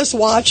Willis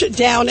watch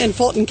down in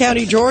Fulton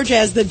County, Georgia,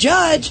 as the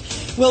judge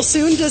will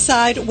soon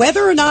decide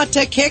whether or not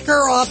to kick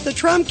her off the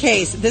Trump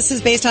case. This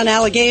is based on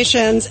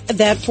allegations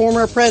that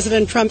former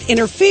President Trump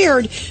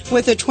interfered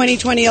with the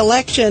 2020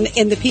 election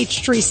in the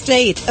Peachtree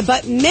State.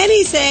 But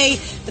many say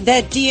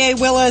that DA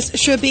Willis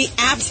should be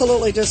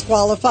absolutely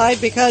disqualified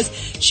because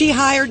she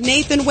hired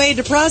Nathan Wade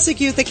to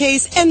prosecute the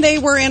case, and they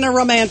were in a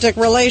romantic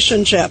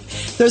relationship.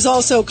 There's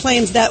also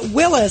claims that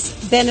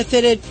Willis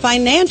benefited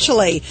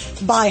financially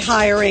by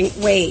hiring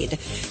Wade.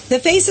 The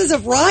faces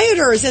of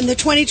rioters in the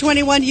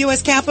 2021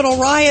 U.S. Capitol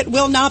riot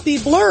will not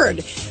be blurred.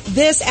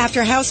 This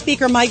after House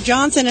Speaker Mike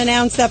Johnson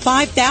announced that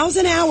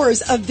 5,000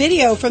 hours of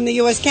video from the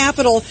U.S.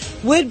 Capitol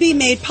would be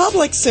made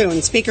public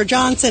soon. Speaker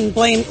Johnson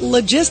blamed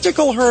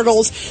logistical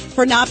hurdles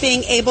for not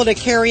being able to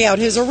carry out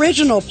his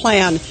original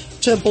plan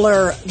to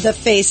blur the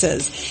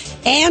faces.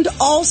 And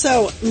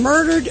also,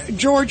 murdered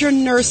Georgia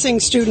nursing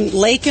student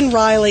Laken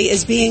Riley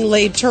is being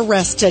laid to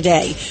rest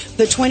today.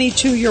 The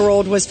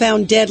 22-year-old was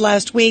found dead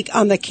last week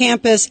on the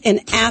campus in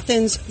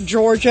Athens,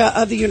 Georgia,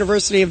 of the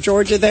University of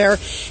Georgia there.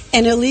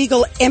 An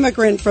illegal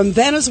immigrant from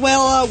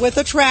Venezuela with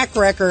a track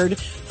record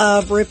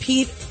of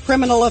repeat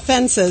criminal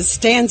offenses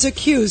stands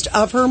accused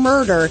of her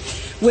murder,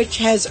 which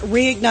has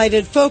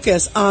reignited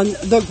focus on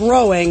the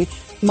growing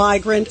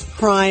migrant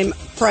crime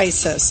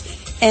crisis.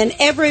 And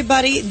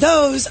everybody,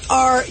 those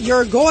are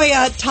your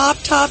Goya top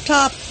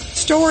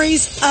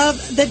stories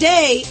of the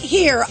day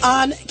here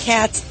on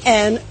Katz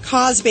and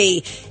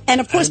Cosby. And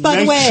of course, by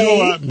the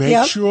way,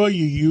 make sure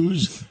you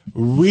use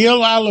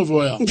real olive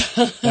oil.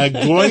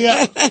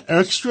 Goya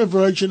extra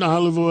virgin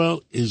olive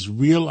oil is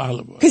real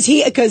olive oil.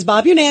 Because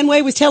Bob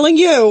Unanue was telling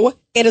you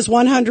it is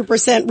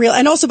 100% real.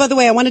 And also, by the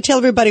way, I want to tell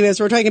everybody, as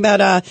we're talking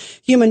about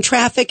human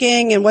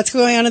trafficking and what's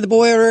going on at the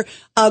border,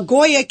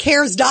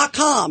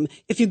 GoyaCares.com.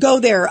 If you go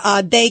there,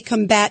 they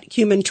combat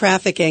human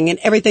trafficking and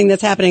everything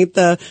that's happening at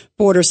the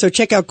border. So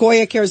check out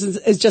Goya Cares.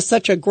 Is just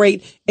such a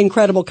great,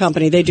 incredible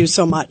company. They do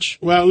so much.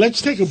 Well,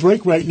 let's take a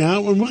break right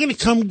now, and we're going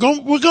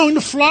to we're going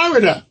to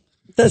Florida.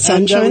 The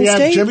Sunshine State.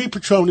 We have Jimmy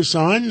Petronas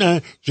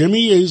on.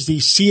 Jimmy is the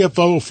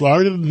CFO of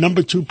Florida, the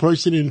number 2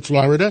 person in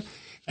Florida.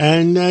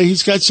 and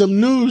he's got some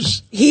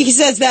news. He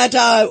says that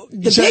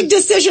the big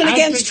decision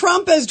against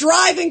Trump is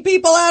driving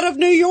people out of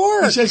New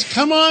York. He says,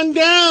 come on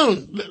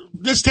down.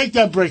 Let's take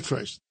that break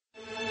first.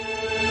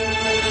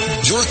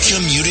 You're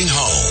commuting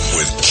home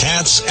with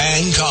Katz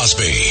and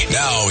Cosby.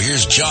 Now,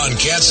 here's John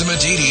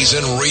Catsimatidis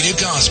and Rita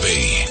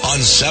Cosby on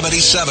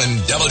 77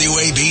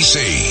 WABC.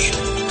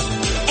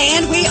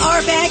 And we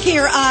are back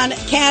here on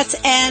Katz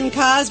and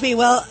Cosby.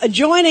 Well,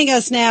 joining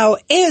us now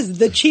is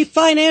the Chief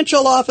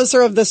Financial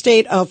Officer of the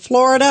state of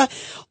Florida.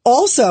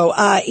 Also,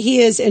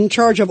 he is in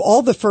charge of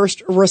all the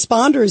first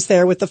responders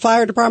there with the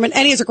fire department.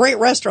 And he has a great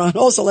restaurant.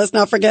 Also, let's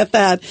not forget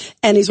that.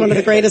 And he's one of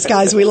the greatest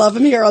guys. We love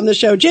him here on the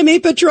show. Jimmy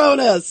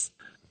Petronas.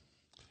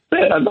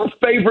 My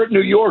favorite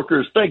New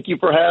Yorkers. Thank you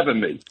for having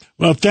me.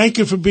 Well, thank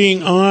you for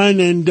being on.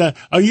 And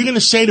are you going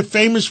to say the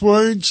famous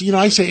words? You know,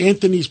 I say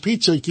Anthony's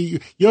Pizza.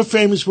 Your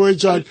famous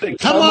words are,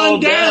 come on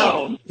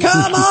down.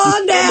 Come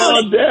on down.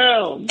 Come on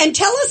down. And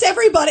tell us,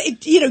 everybody,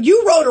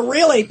 you wrote a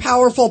really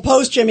powerful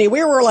post, Jimmy.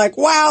 We were like,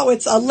 wow,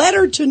 it's a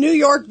letter to New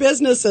York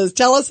businesses.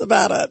 Tell us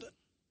about it.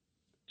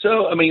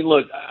 So, I mean,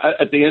 look,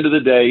 at the end of the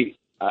day,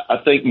 I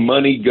think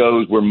money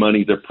goes where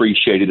money's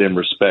appreciated and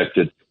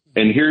respected.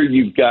 And here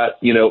you've got,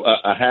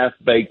 a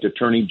half-baked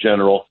attorney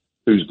general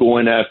who's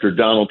going after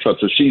Donald Trump.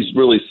 So she's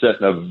really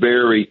setting a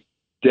very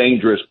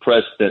dangerous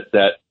precedent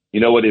that,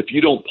 if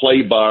you don't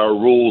play by our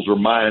rules or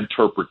my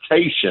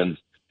interpretations,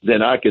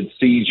 then I could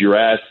seize your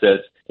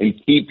assets and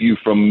keep you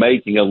from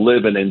making a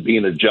living and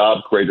being a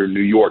job creator in New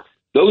York.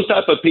 Those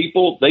type of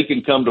people, they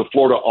can come to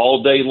Florida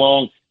all day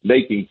long.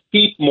 They can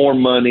keep more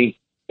money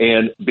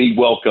and be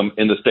welcome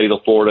in the state of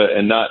Florida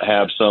and not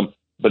have some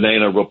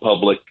Banana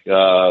Republic,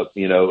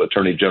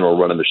 attorney general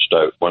running the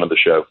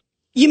show.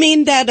 You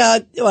mean that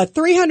a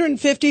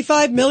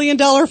 $355 million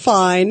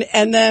fine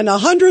and then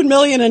 $100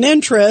 million in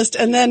interest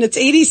and then it's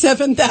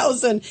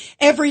 $87,000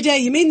 every day?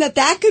 You mean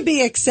that could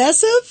be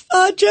excessive,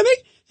 Jimmy?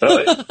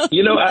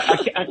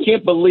 I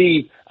can't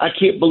believe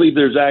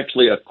there's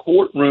actually a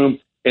courtroom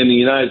in the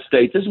United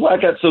States. This is why I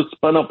got so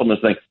spun up on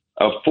this thing.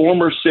 A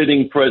former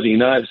sitting president of the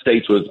United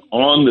States was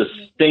on the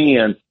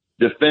stand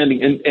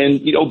defending, and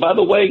by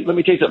the way, let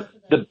me tell you something.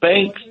 The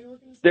banks,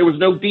 there was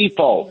no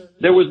default.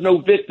 There was no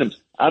victims.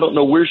 I don't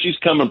know where she's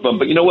coming from,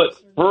 but you know what?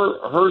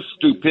 Her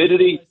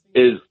stupidity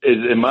is,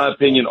 in my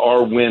opinion,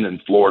 our win in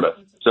Florida.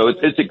 So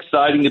it's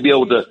exciting to be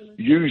able to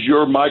use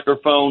your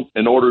microphone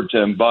in order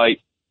to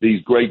invite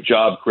these great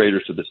job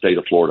creators to the state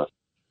of Florida.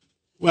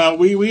 Well,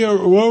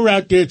 we're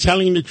out there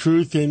telling the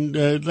truth, and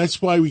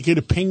that's why we get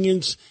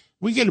opinions.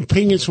 We get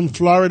opinions from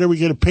Florida. We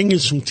get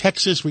opinions from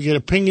Texas. We get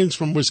opinions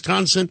from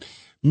Wisconsin,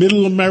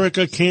 Middle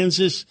America,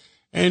 Kansas.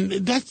 And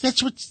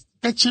that's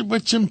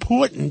what's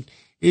important,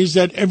 is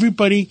that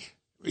everybody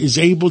is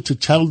able to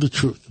tell the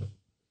truth.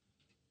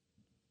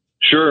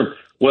 Sure.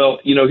 Well,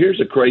 here's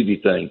a crazy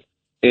thing.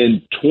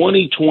 In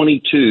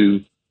 2022,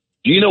 do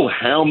you know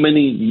how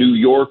many New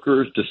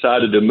Yorkers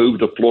decided to move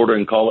to Florida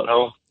and call it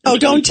home? Oh,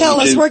 don't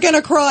tell us. We're going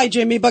to cry,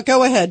 Jimmy, but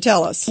go ahead.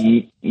 Tell us.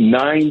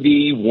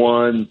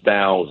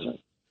 91,000.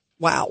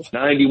 Wow.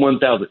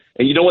 91,000.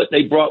 And you know what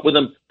they brought with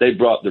them? They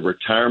brought the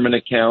retirement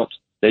accounts.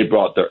 They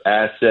brought their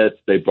assets.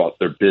 They brought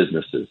their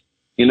businesses,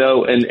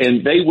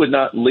 and they would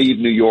not leave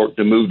New York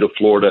to move to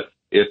Florida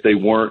if they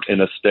weren't in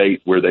a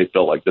state where they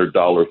felt like their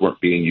dollars weren't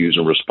being used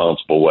in a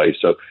responsible way.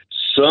 So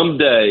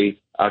someday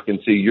I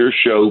can see your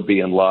show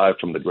being live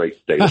from the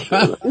great state of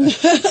Florida.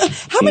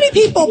 How many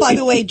people, by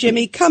the way,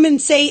 Jimmy, come and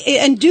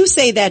do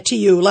say that to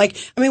you?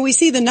 We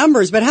see the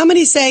numbers, but how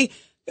many say,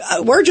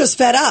 we're just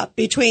fed up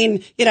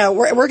between,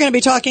 we're going to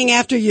be talking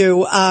after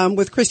you,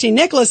 with Christine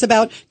Nicholas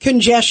about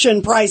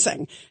congestion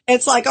pricing.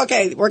 It's like,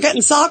 okay, we're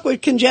getting socked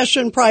with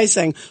congestion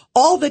pricing,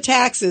 all the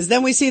taxes.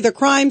 Then we see the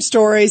crime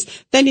stories.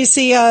 Then you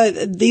see,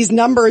 these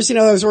numbers,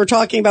 as we're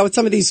talking about with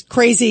some of these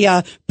crazy,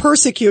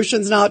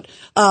 persecutions, not,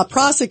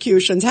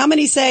 prosecutions. How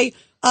many say,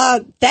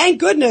 thank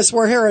goodness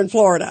we're here in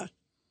Florida?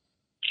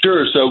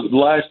 Sure. So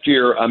last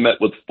year I met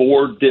with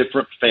 4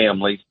 different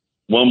families.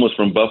 One was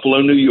from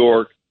Buffalo, New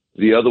York.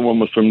 The other one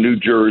was from New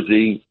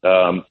Jersey,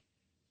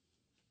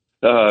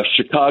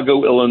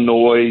 Chicago,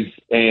 Illinois,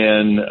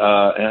 and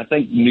I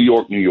think New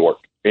York.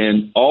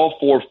 And all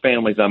 4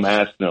 families, I'm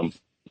asking them,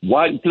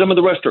 why? Because I'm in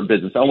the restaurant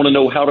business. I want to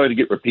know, how do I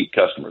get repeat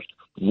customers?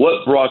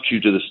 What brought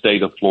you to the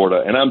state of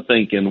Florida? And I'm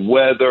thinking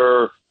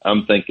weather,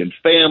 I'm thinking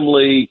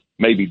family,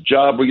 maybe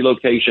job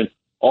relocation.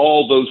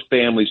 All those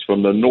families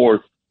from the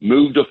north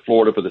moved to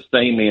Florida for the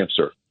same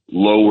answer: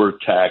 lower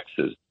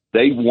taxes.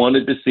 They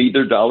wanted to see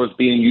their dollars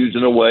being used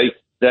in a way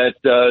that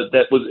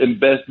was in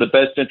the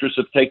best interest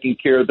of taking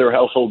care of their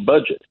household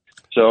budget.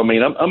 So,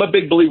 I'm a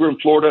big believer in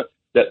Florida,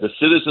 that the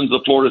citizens of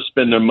Florida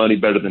spend their money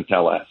better than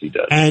Tallahassee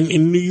does. And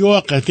in New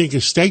York, I think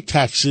estate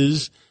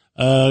taxes,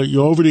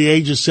 you're over the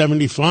age of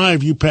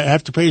 75, you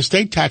have to pay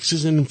estate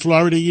taxes, and in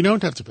Florida, you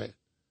don't have to pay it.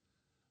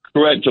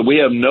 Correct. So we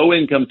have no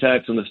income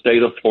tax in the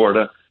state of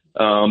Florida.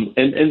 And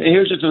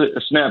here's just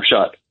a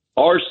snapshot.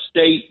 Our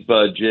state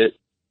budget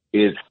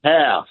is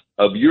half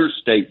of your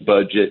state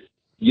budget,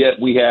 yet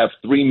we have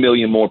 3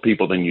 million more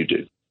people than you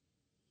do.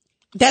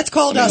 That's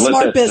called I mean, let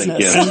smart that sink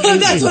business. in.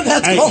 That's what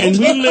that's called. And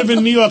we live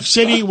in New York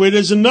City, where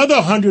there's another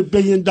 $100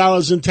 billion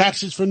in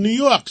taxes from New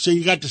York. So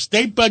you got the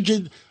state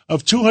budget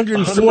of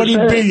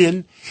 $240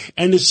 billion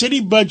and the city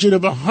budget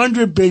of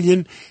 $100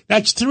 billion.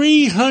 That's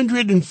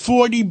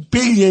 $340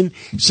 billion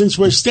since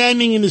we're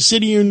standing in the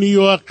city of New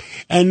York,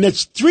 and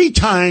that's 3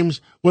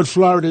 times what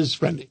Florida is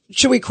spending.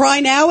 Should we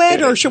cry now,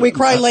 Ed, or should we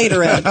cry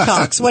later, Ed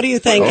Cox? What do you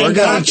think? We're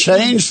going to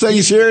change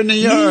things here in New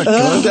York.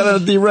 We're going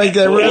to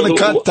deregulate. We're going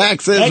to cut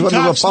taxes Ed when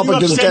Cox, the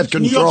Republicans get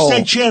control. New York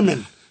State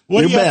Chairman,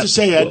 what do you have to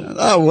say, Ed?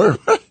 Oh,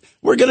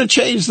 we're going to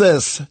change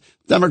this.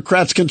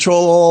 Democrats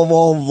control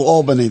all of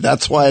Albany.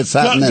 That's why it's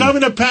happening.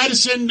 Governor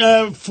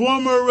Patterson,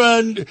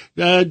 former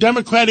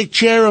Democratic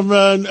chair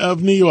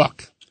of New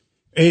York.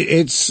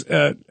 It's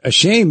a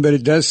shame, but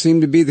it does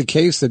seem to be the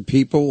case that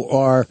people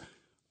are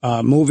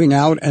moving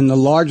out, and the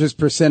largest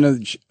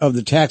percentage of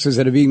the taxes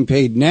that are being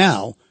paid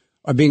now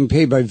are being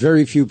paid by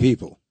very few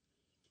people.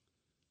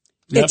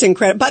 It's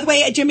incredible. By the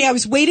way, Jimmy, I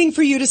was waiting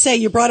for you to say,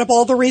 you brought up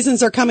all the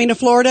reasons they're coming to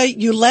Florida.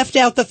 You left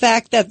out the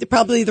fact that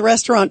probably the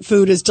restaurant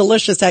food is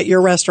delicious at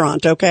your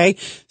restaurant, okay?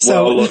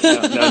 So, well, look,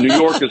 now New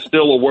York is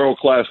still a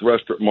world-class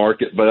restaurant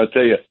market, but I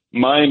tell you,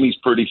 Miami's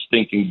pretty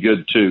stinking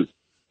good too.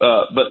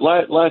 But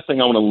last thing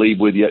I want to leave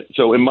with you.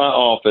 So in my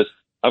office,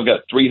 I've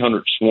got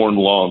 300 sworn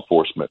law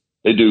enforcement.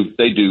 They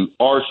do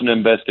arson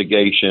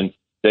investigation.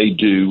 They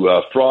do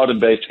fraud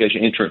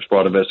investigation, insurance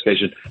fraud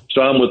investigation. So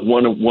I'm with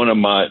one of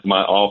my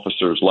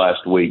officers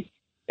last week,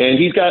 and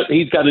he's got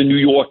a New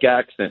York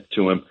accent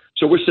to him.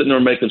 So we're sitting there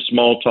making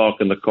small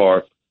talk in the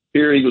car.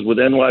 Here he was with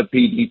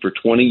NYPD for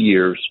 20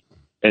 years,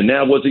 and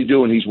now what's he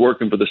doing? He's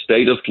working for the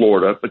state of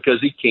Florida because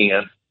he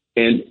can,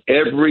 and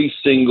every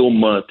single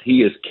month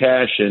he is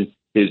cashing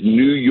his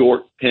New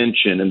York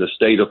pension in the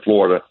state of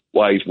Florida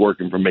while he's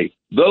working for me.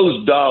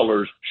 Those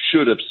dollars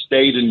should have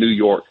stayed in New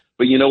York.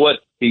 But you know what?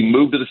 He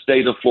moved to the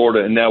state of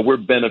Florida, and now we're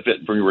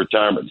benefiting from your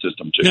retirement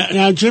system, too.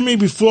 Now, Jimmy,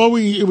 before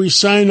we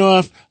sign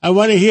off, I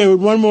want to hear it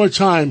one more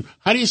time.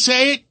 How do you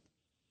say it?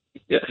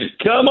 Yeah.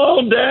 Come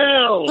on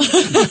down.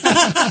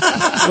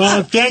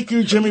 Well, thank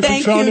you, Jimmy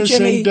Petronas,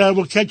 and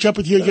we'll catch up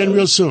with you again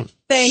real soon.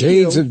 Thank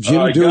Shades you. of Jim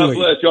God Dooley.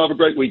 bless. Y'all have a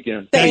great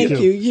weekend. Thank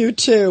you. You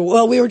too.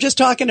 Well, we were just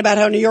talking about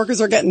how New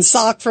Yorkers are getting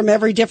socked from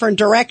every different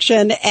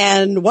direction.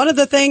 And one of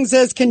the things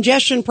is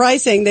congestion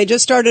pricing. They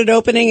just started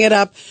opening it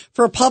up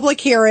for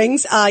public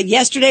hearings.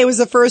 Yesterday was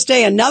the first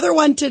day, another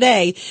one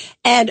today.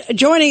 And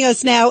joining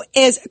us now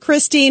is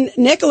Christine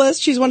Nicholas.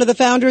 She's one of the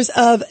founders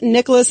of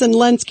Nicholas and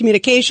Lentz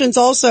Communications,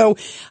 also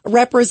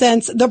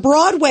represents the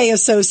Broadway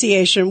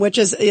Association, which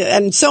is,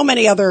 and so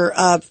many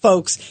other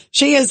folks.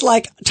 She is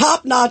like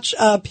top-notch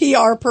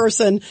PR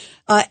person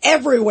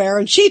everywhere,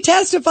 and she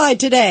testified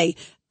today.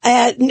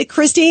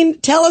 Christine,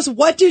 tell us,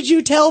 what did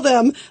you tell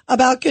them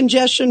about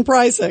congestion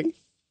pricing?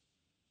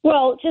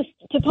 Well, just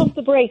to pump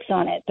the brakes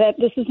on it, that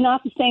this is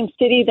not the same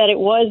city that it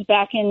was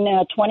back in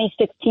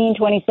 2016,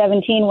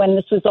 2017, when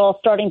this was all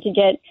starting to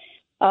get,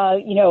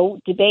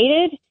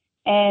 debated,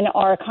 and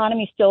our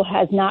economy still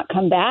has not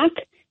come back.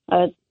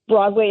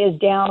 Broadway is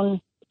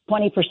down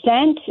 20%.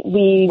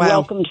 We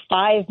welcomed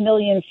 5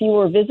 million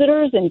fewer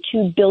visitors and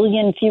 $2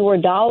 billion fewer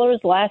dollars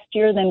last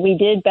year than we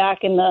did back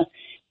in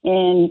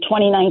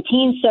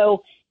 2019.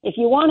 So if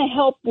you want to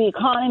help the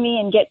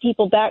economy and get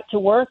people back to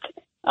work,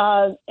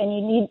 and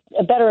you need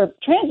a better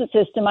transit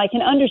system, I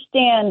can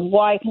understand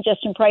why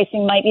congestion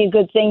pricing might be a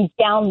good thing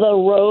down the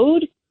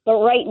road. But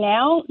right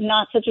now,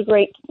 not such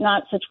great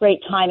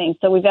timing.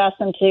 So we've asked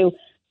them to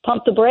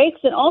pump the brakes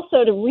and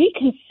also to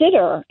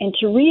reconsider and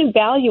to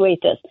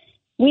reevaluate this.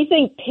 We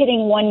think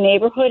pitting one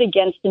neighborhood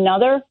against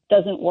another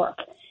doesn't work.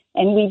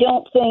 And we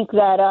don't think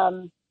that,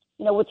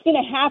 what's going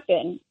to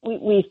happen,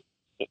 we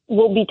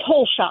will be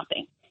toll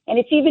shopping. And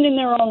it's even in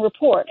their own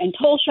report. And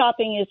toll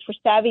shopping is for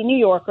savvy New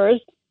Yorkers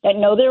that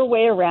know their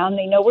way around.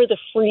 They know where the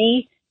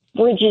free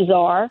bridges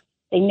are.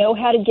 They know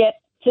how to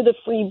get to the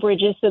free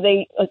bridges so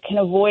they can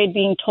avoid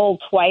being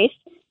tolled twice.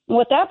 And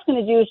what that's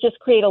going to do is just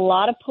create a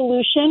lot of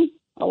pollution,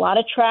 a lot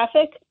of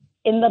traffic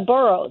in the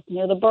boroughs,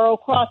 near the borough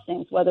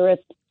crossings, whether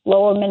it's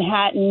Lower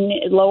Manhattan,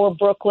 Lower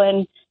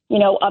Brooklyn,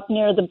 up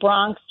near the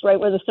Bronx, right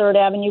where the 3rd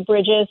Avenue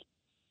bridge is.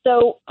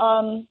 So,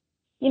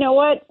 you know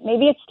what?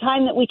 Maybe it's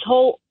time that we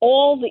toll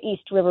all the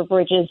East River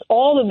bridges,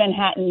 all the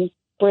Manhattan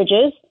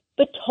bridges,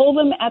 but toll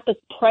them at the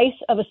price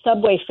of a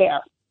subway fare.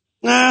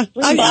 I'm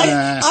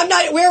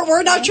not.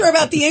 We're not sure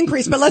about the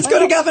increase, but let's go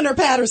to Governor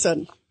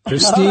Patterson.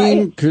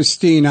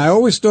 Christine, I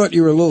always thought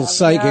you were a little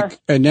psychic,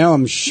 and now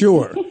I'm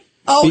sure.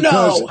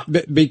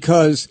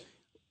 Because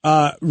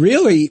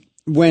really,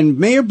 when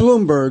Mayor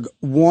Bloomberg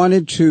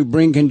wanted to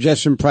bring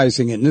congestion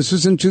pricing in, this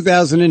was in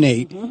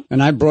 2008,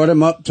 and I brought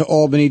him up to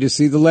Albany to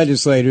see the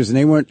legislators, and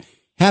they weren't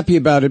happy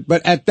about it.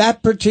 But at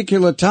that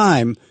particular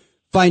time,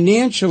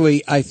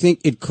 financially, I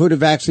think it could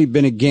have actually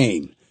been a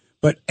gain.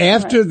 But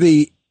after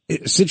the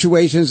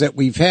situations that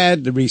we've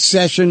had, the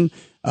recession,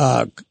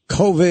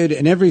 COVID,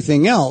 and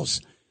everything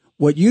else,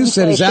 what you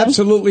said is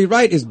absolutely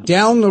right, is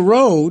down the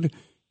road,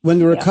 when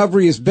the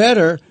recovery is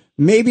better,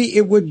 maybe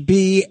it would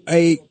be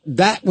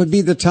that would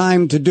be the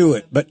time to do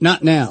it, but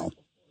not now.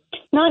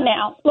 Not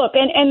now. Look,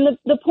 and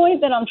the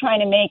point that I'm trying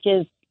to make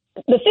is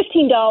the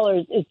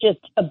 $15 is just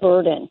a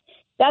burden.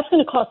 That's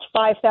going to cost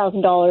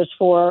 $5,000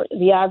 for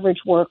the average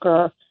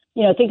worker.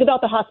 You know, think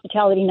about the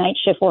hospitality night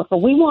shift worker.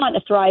 We want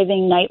a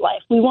thriving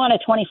nightlife. We want a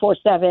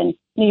 24/7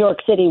 New York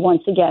City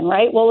once again,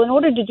 right? Well, in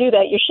order to do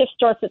that, your shift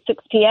starts at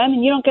 6 p.m.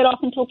 and you don't get off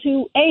until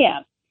 2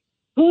 a.m.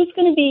 Who's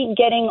going to be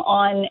getting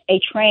on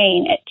a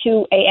train at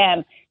 2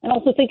 a.m.? And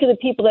also think of the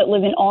people that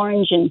live in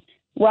Orange and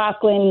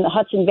Rockland, the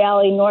Hudson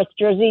Valley, North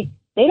Jersey.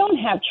 They don't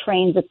have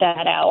trains at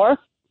that hour,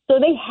 so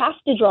they have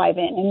to drive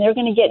in, and they're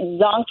going to get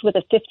zonked with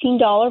a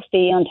 $15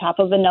 fee on top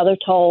of another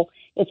toll.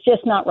 It's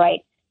just not right.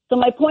 So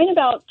my point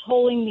about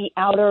tolling the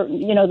outer,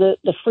 you know,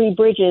 the free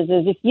bridges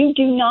is if you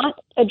do not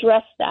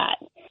address that,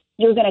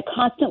 you're going to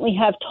constantly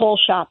have toll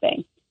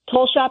shopping.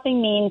 Toll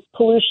shopping means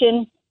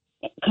pollution,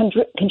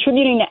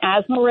 contributing to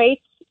asthma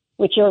rates,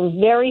 which are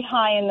very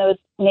high in those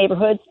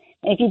neighborhoods.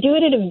 And if you do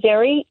it at a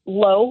very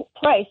low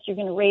price, you're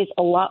going to raise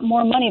a lot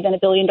more money than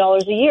 $1 billion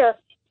a year,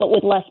 but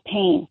with less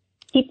pain.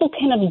 People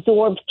can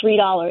absorb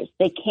 $3.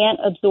 They can't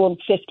absorb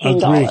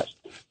 $15. Agreed.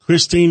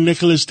 Christine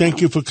Nicholas,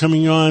 thank you for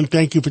coming on.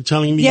 Thank you for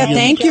telling me. Yeah,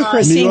 thank you,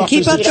 Christine.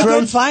 Keep up the good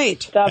truth.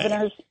 fight.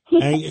 Governors.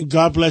 And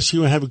God bless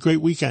you and have a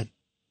great weekend.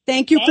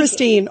 Thank you,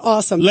 Christine.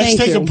 Awesome. Let's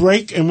take you. a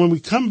break, and when we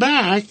come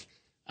back,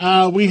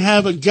 we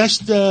have a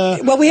guest.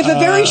 Well, we have a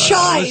very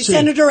shy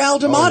Senator Al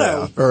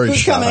D'Amato who's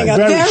shy. coming up.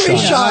 Very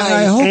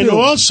shy. I hope And you'll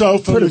also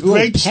from put the a little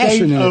great state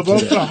passion of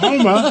into it.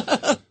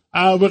 Oklahoma,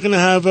 we're going to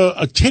have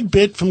a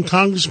tidbit from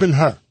Congressman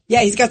Herr.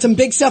 Yeah, he's got some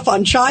big stuff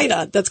on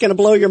China that's going to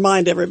blow your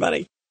mind,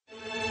 everybody.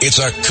 It's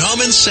a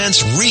common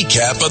sense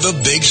recap of the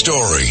big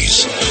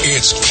stories.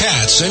 It's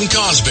Katz and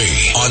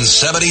Cosby on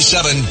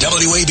 77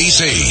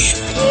 WABC.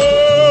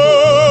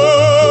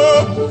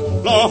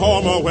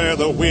 Oklahoma, where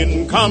the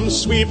wind comes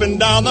sweeping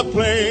down the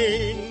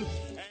plain.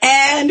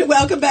 And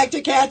welcome back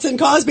to Katz and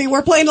Cosby.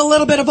 We're playing a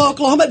little bit of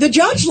Oklahoma. The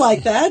judge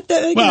liked that.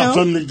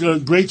 From the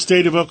great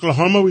state of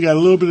Oklahoma, we got a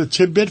little bit of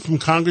tidbit from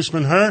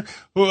Congressman Herr,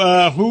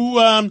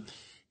 who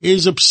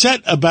is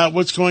upset about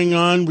what's going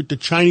on with the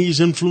Chinese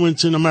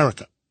influence in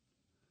America.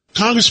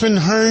 Congressman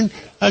Herr,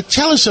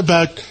 tell us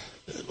about,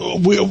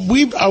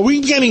 are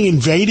we getting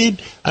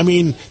invaded? I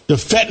mean, the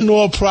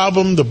fentanyl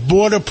problem, the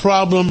border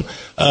problem,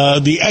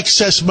 the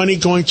excess money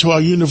going to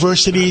our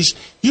universities.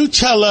 You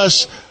tell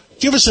us,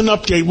 give us an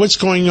update. What's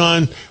going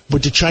on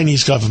with the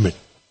Chinese government?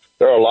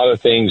 There are a lot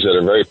of things that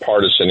are very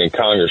partisan in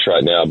Congress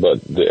right now,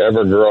 but the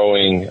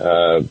ever-growing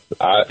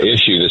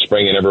issue that's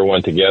bringing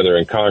everyone together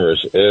in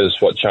Congress is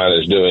what China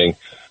is doing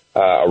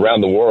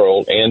around the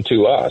world and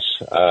to us.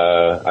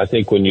 I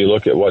think when you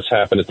look at what's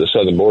happened at the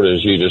southern border,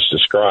 as you just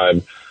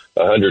described,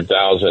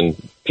 100,000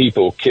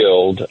 people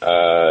killed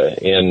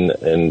in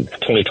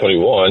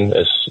 2021,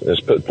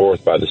 as put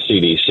forth by the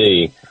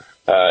CDC.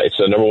 It's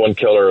the number one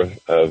killer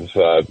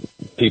of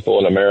people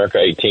in America,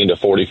 18 to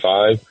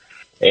 45.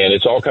 And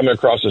it's all coming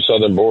across the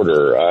southern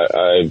border.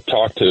 I've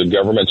talked to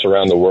governments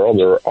around the world.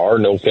 There are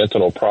no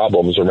fentanyl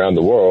problems around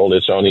the world.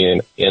 It's only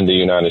in the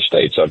United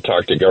States. I've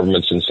talked to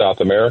governments in South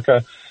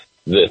America.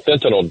 The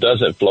fentanyl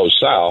doesn't flow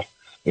south.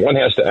 One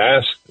has to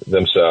ask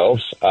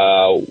themselves,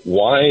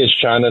 why is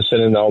China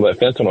sending all that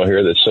fentanyl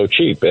here that's so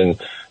cheap?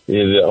 And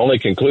the only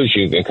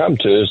conclusion you can come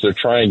to is they're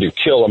trying to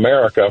kill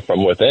America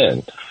from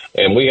within.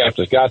 And we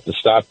got to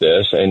stop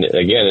this. And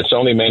again, it's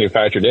only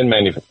manufactured in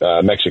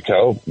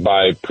Mexico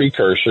by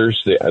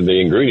precursors, the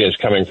ingredients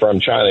coming from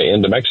China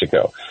into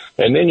Mexico.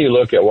 And then you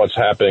look at what's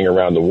happening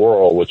around the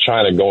world with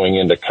China going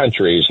into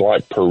countries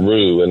like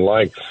Peru and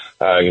like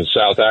in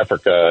South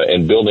Africa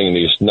and building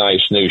these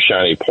nice new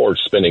shiny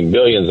ports, spending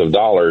billions of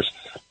dollars.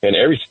 And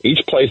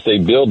each place they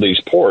build these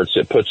ports,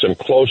 it puts them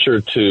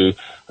closer to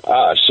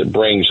us. It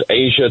brings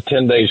Asia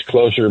 10 days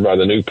closer by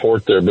the new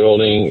port they're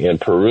building in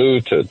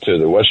Peru to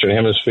the Western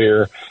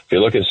Hemisphere. If you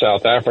look at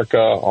South Africa,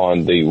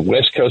 on the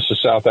west coast of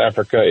South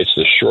Africa, it's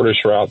the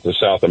shortest route to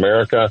South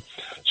America.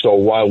 So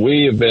while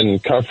we have been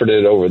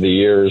comforted over the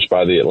years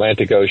by the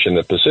Atlantic Ocean,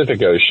 the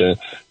Pacific Ocean,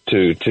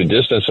 to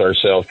distance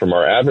ourselves from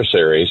our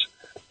adversaries,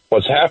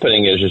 what's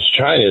happening is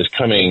China is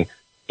coming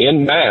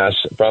in mass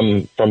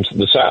from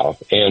the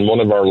south. And one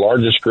of our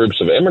largest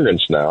groups of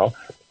immigrants now,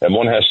 and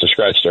one has to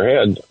scratch their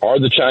head, are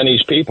the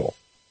Chinese people.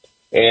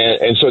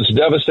 And so it's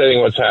devastating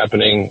what's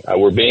happening.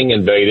 We're being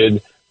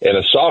invaded in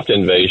a soft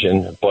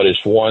invasion, but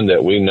it's one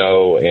that we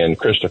know, and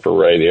Christopher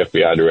Wray, the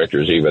FBI director,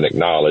 has even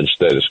acknowledged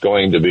that it's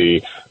going to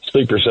be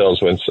sleeper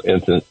cells when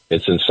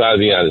it's inside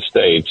the United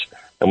States,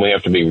 and we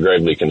have to be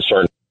gravely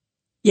concerned.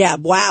 Yeah,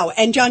 wow.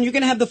 And, John, you're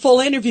going to have the full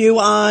interview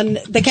on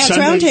the Cats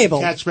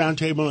Roundtable. Cats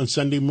Roundtable on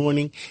Sunday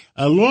morning,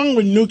 along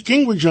with Newt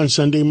Gingrich on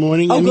Sunday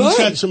morning. Oh, and good. He's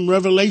got some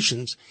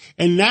revelations.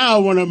 And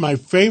now one of my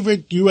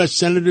favorite U.S.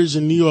 senators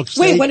in New York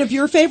State. Wait, one of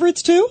your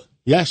favorites, too?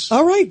 Yes.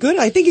 All right, good.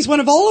 I think he's one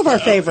of all of our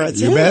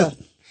favorites. You bet.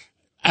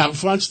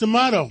 Alphonse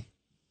D'Amato.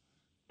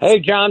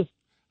 Hey, John.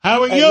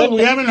 How are you?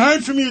 We haven't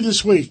heard from you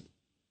this week.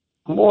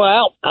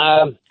 Well,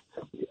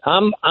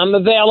 I'm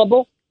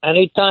available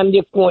anytime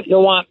you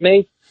want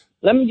me.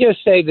 Let me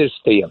just say this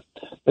to you.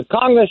 The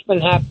congressman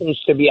happens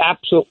to be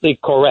absolutely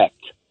correct.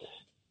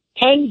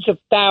 tens of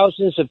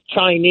thousands of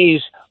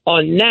Chinese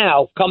are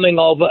now coming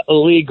over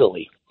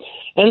illegally.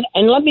 And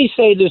let me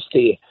say this to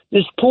you.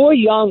 This poor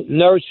young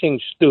nursing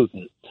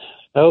student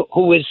who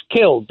was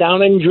killed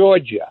down in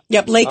Georgia.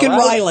 Yep, Laken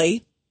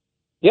Riley.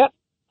 Yep.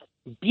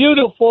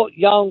 Beautiful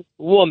young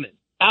woman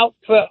out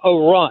for a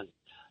run.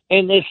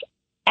 And this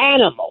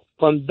animal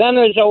from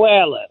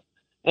Venezuela,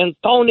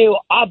 Antonio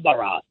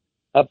Ibarra,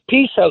 a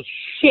piece of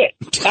shit.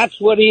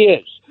 That's what he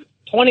is.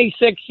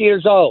 26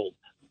 years old.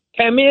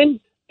 Came in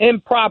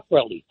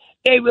improperly.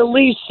 They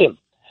release him.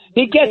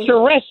 He gets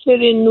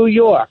arrested in New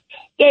York.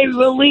 They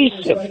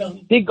release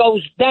him. He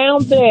goes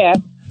down there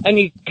and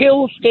he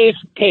kills this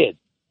kid.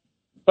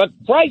 For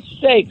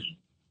Christ's sakes,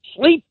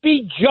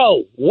 Sleepy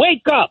Joe,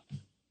 wake up.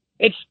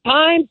 It's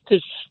time to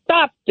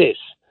stop this.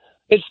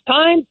 It's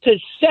time to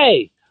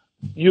say,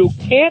 you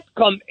can't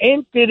come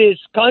into this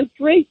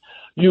country.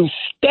 You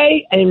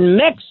stay in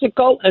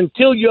Mexico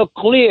until you're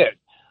cleared.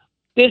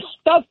 This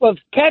stuff of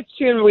catch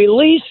and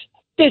release,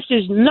 this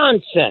is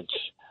nonsense.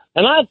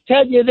 And I'll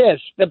tell you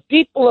this, the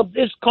people of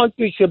this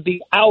country should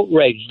be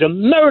outraged. The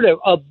murder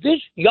of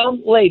this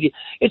young lady,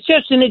 it's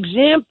just an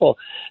example.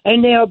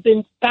 And there have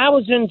been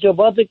thousands of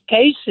other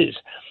cases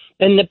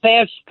in the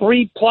past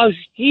 3+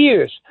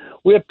 years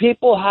where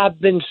people have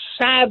been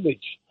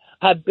savaged,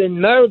 have been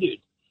murdered,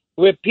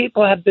 where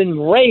people have been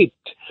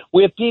raped,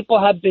 where people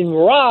have been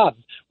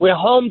robbed, where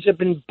homes have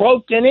been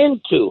broken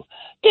into.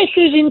 This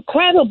is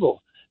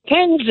incredible.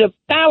 Tens of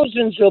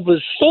thousands of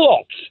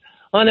assaults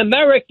on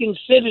American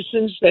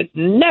citizens that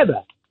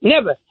never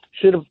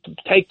should have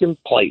taken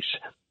place.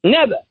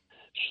 Never.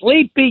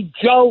 Sleepy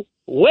Joe,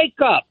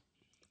 wake up.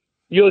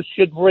 You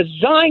should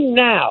resign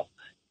now.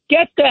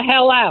 Get the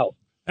hell out.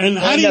 And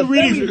how do you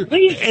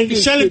really, and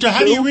Senator,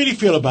 how do you really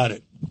feel about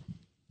it?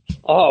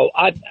 Oh,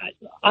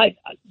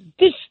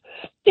 this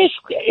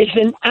is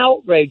an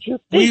outrage.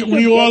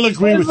 We all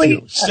agree with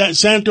you.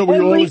 Senator, we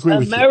all agree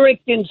with you.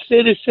 American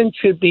citizen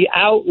should be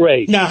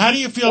outraged. Now, how do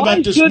you feel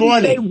about this morning?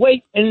 Why shouldn't they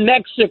wait in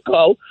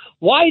Mexico?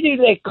 Why do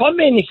they come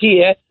in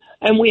here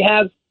and we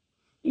have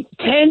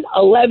 10,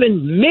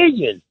 11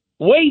 million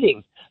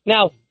waiting?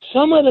 Now,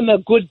 some of them are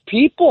good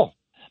people,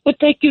 but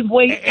they could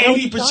wait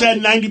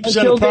 80%,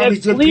 90% are probably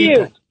good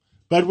people.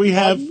 But we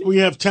have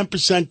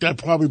 10% that are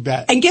probably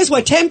bad. And guess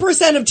what?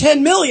 10% of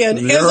 10 million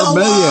is a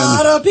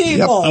lot of people.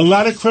 Yep. A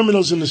lot of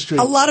criminals in the street.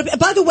 A lot of.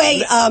 By the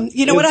way,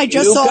 you know what I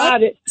just saw,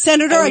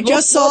 Senator? I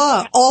just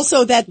saw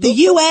also that the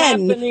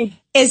UN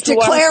is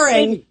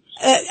declaring.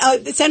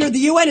 Senator, the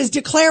UN is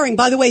declaring,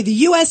 by the way, the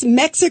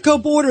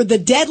U.S.-Mexico border the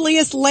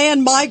deadliest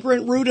land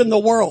migrant route in the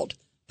world.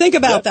 Think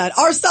about that.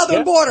 Our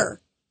southern border.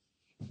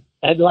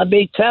 And let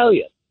me tell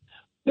you,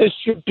 this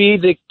should be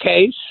the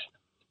case.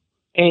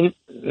 In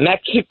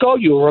Mexico,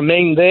 you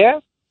remain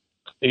there.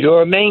 You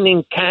remain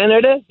in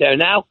Canada. They're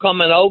now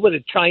coming over.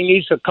 The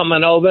Chinese are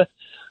coming over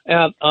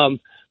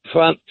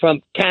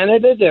from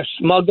Canada. They're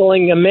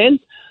smuggling them in.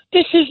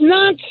 This is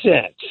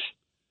nonsense.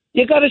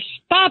 You got to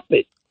stop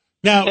it.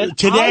 Now, and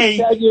today,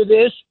 I'll tell you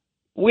this: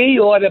 we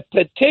ought to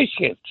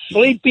petition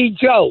Sleepy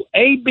Joe,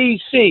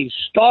 ABC,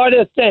 start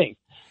a thing.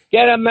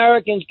 Get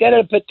Americans, get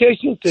a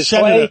petition to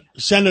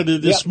Senator,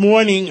 this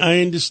morning I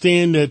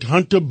understand that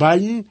Hunter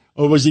Biden,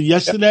 or was it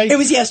yesterday? It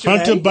was yesterday.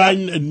 Hunter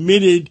Biden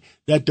admitted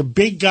that the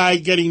big guy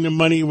getting the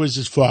money was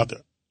his father.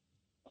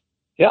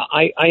 Yeah,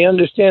 I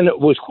understand it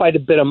was quite a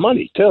bit of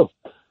money, too.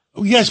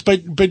 Yes,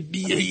 but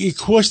it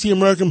cost the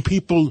American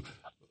people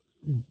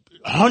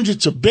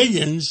hundreds of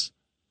billions.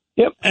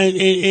 Yep.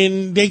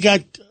 And they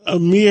got a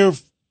mere,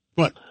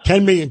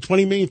 10 million,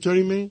 20 million,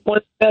 30 million?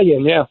 1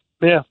 million,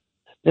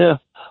 yeah.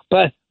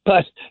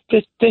 But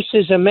this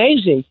is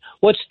amazing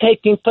what's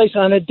taking place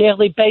on a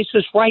daily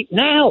basis right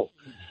now.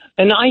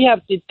 And I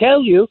have to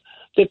tell you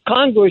that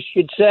Congress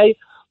should say,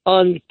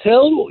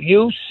 until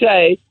you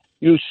say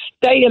you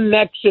stay in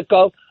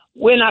Mexico,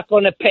 we're not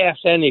going to pass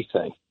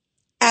anything.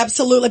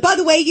 Absolutely. By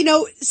the way, you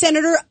know,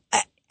 Senator,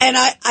 and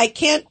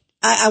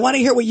I want to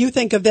hear what you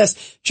think of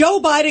this.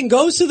 Joe Biden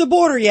goes to the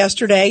border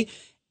yesterday.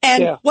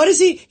 And what is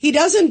he? He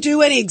doesn't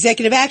do any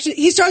executive action.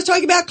 He starts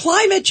talking about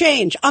climate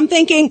change. I'm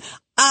thinking,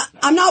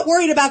 I'm not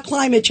worried about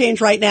climate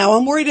change right now.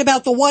 I'm worried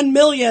about the 1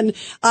 million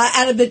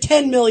out of the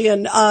 10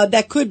 million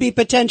that could be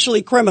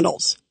potentially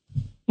criminals.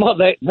 Well,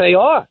 they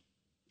are.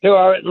 There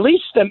are at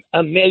least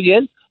a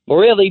million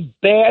really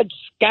bad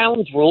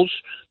scoundrels,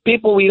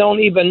 people we don't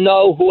even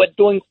know, who are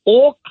doing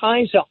all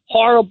kinds of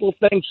horrible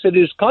things to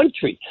this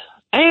country.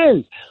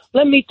 And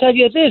let me tell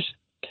you this,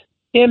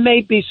 there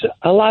may be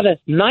a lot of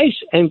nice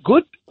and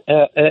good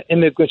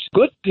immigrants,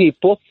 good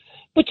people,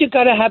 but you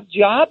got to have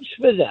jobs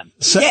for them.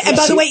 And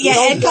by the way,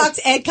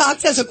 Ed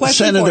Cox has a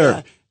question Senator,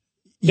 for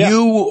you.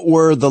 You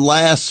were the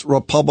last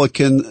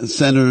Republican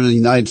senator in the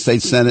United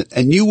States Senate,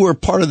 and you were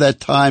part of that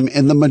time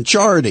in the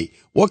majority.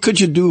 What could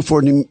you do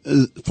for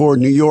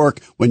New York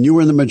when you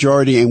were in the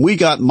majority? And we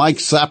got Mike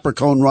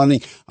Sapercone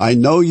running. I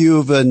know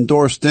you've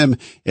endorsed him.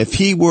 If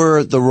he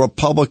were the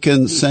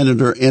Republican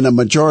senator in a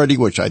majority,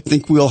 which I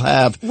think we'll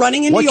have,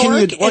 running in New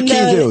York in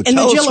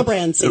the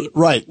Gillibrand seat,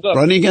 right?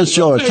 Running against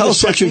Gillibrand. Tell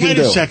us what you can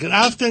do. Wait a second.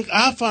 I think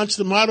Alphonse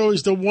D'Amato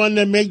is the one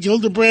that made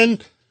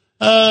Gillibrand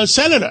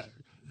senator.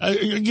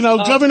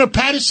 Governor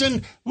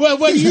Patterson. What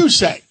do you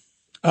say?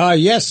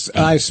 Yes,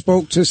 I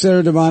spoke to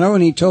Senator D'Amato,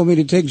 and he told me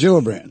to take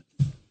Gillibrand.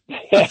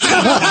 And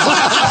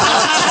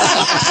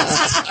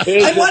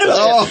what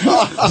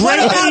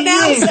about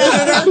now,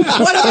 Senator?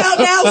 What about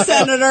now,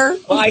 Senator?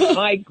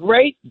 My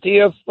great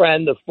dear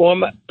friend, the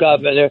former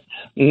governor,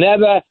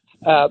 never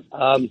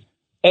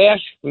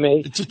asked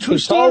me. It's a true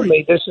he told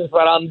me this is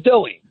what I'm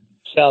doing.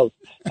 So,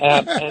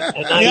 and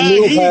I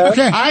knew her.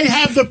 Okay. I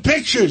have the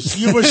pictures.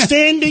 You were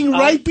standing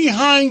right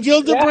behind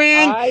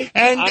Gillibrand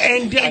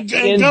and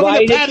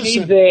Governor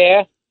Patterson. Me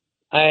there,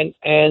 and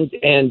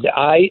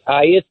I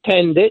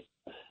attended.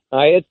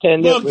 Well,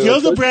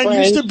 Gillibrand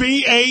used to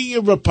be a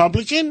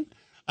Republican,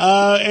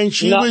 and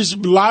she was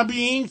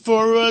lobbying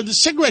for the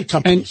cigarette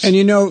companies. And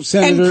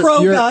Senator, and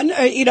pro-gun,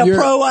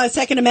 pro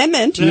Second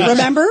Amendment. Yeah.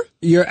 Remember?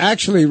 You're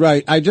actually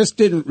right. I just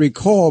didn't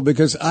recall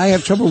because I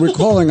have trouble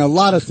recalling a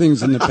lot of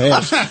things in the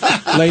past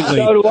lately.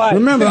 So do I.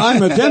 Remember,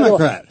 I'm a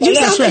Democrat. You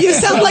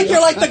sound like you're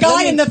like the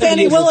guy in the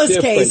Fannie Willis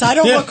case. I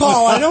don't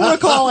recall.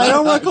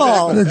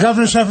 The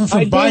governor's suffering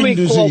from Biden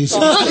disease.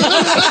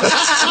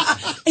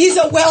 He's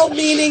a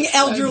well-meaning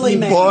elderly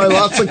man. Boy,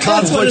 lots of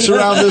conflicts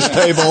around this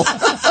table.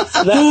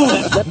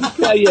 Let me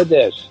tell you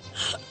this.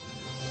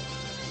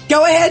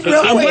 Go ahead,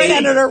 real quick,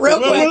 Senator, real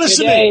quick.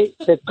 Today,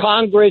 the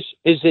Congress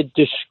is a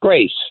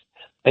disgrace,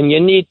 and you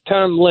need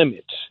term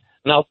limits.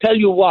 And I'll tell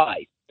you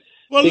why.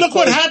 Well, look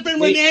what happened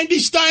when Andy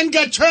Stein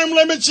got term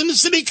limits in the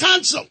city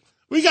council.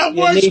 We got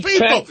worse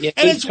people, and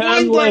it's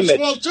Weinberg's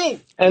fault, too.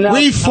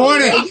 We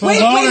fought it.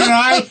 Malone and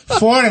I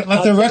fought it.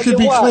 Let the record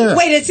be clear.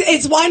 Wait,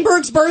 it's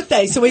Weinberg's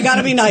birthday, so we got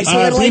to be nice. We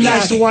got to be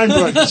nice to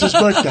Weinberg. It's his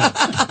birthday.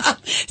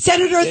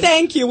 Senator,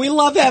 thank you. We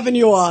love having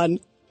you on.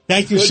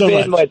 Thank you so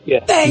much.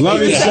 Thank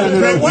you,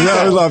 Senator. Wow. Yeah,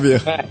 I love you.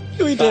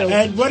 We do.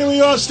 And what do we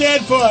all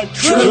stand for?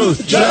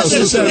 Truth,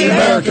 justice, and the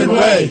American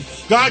way.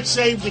 God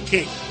save the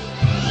king.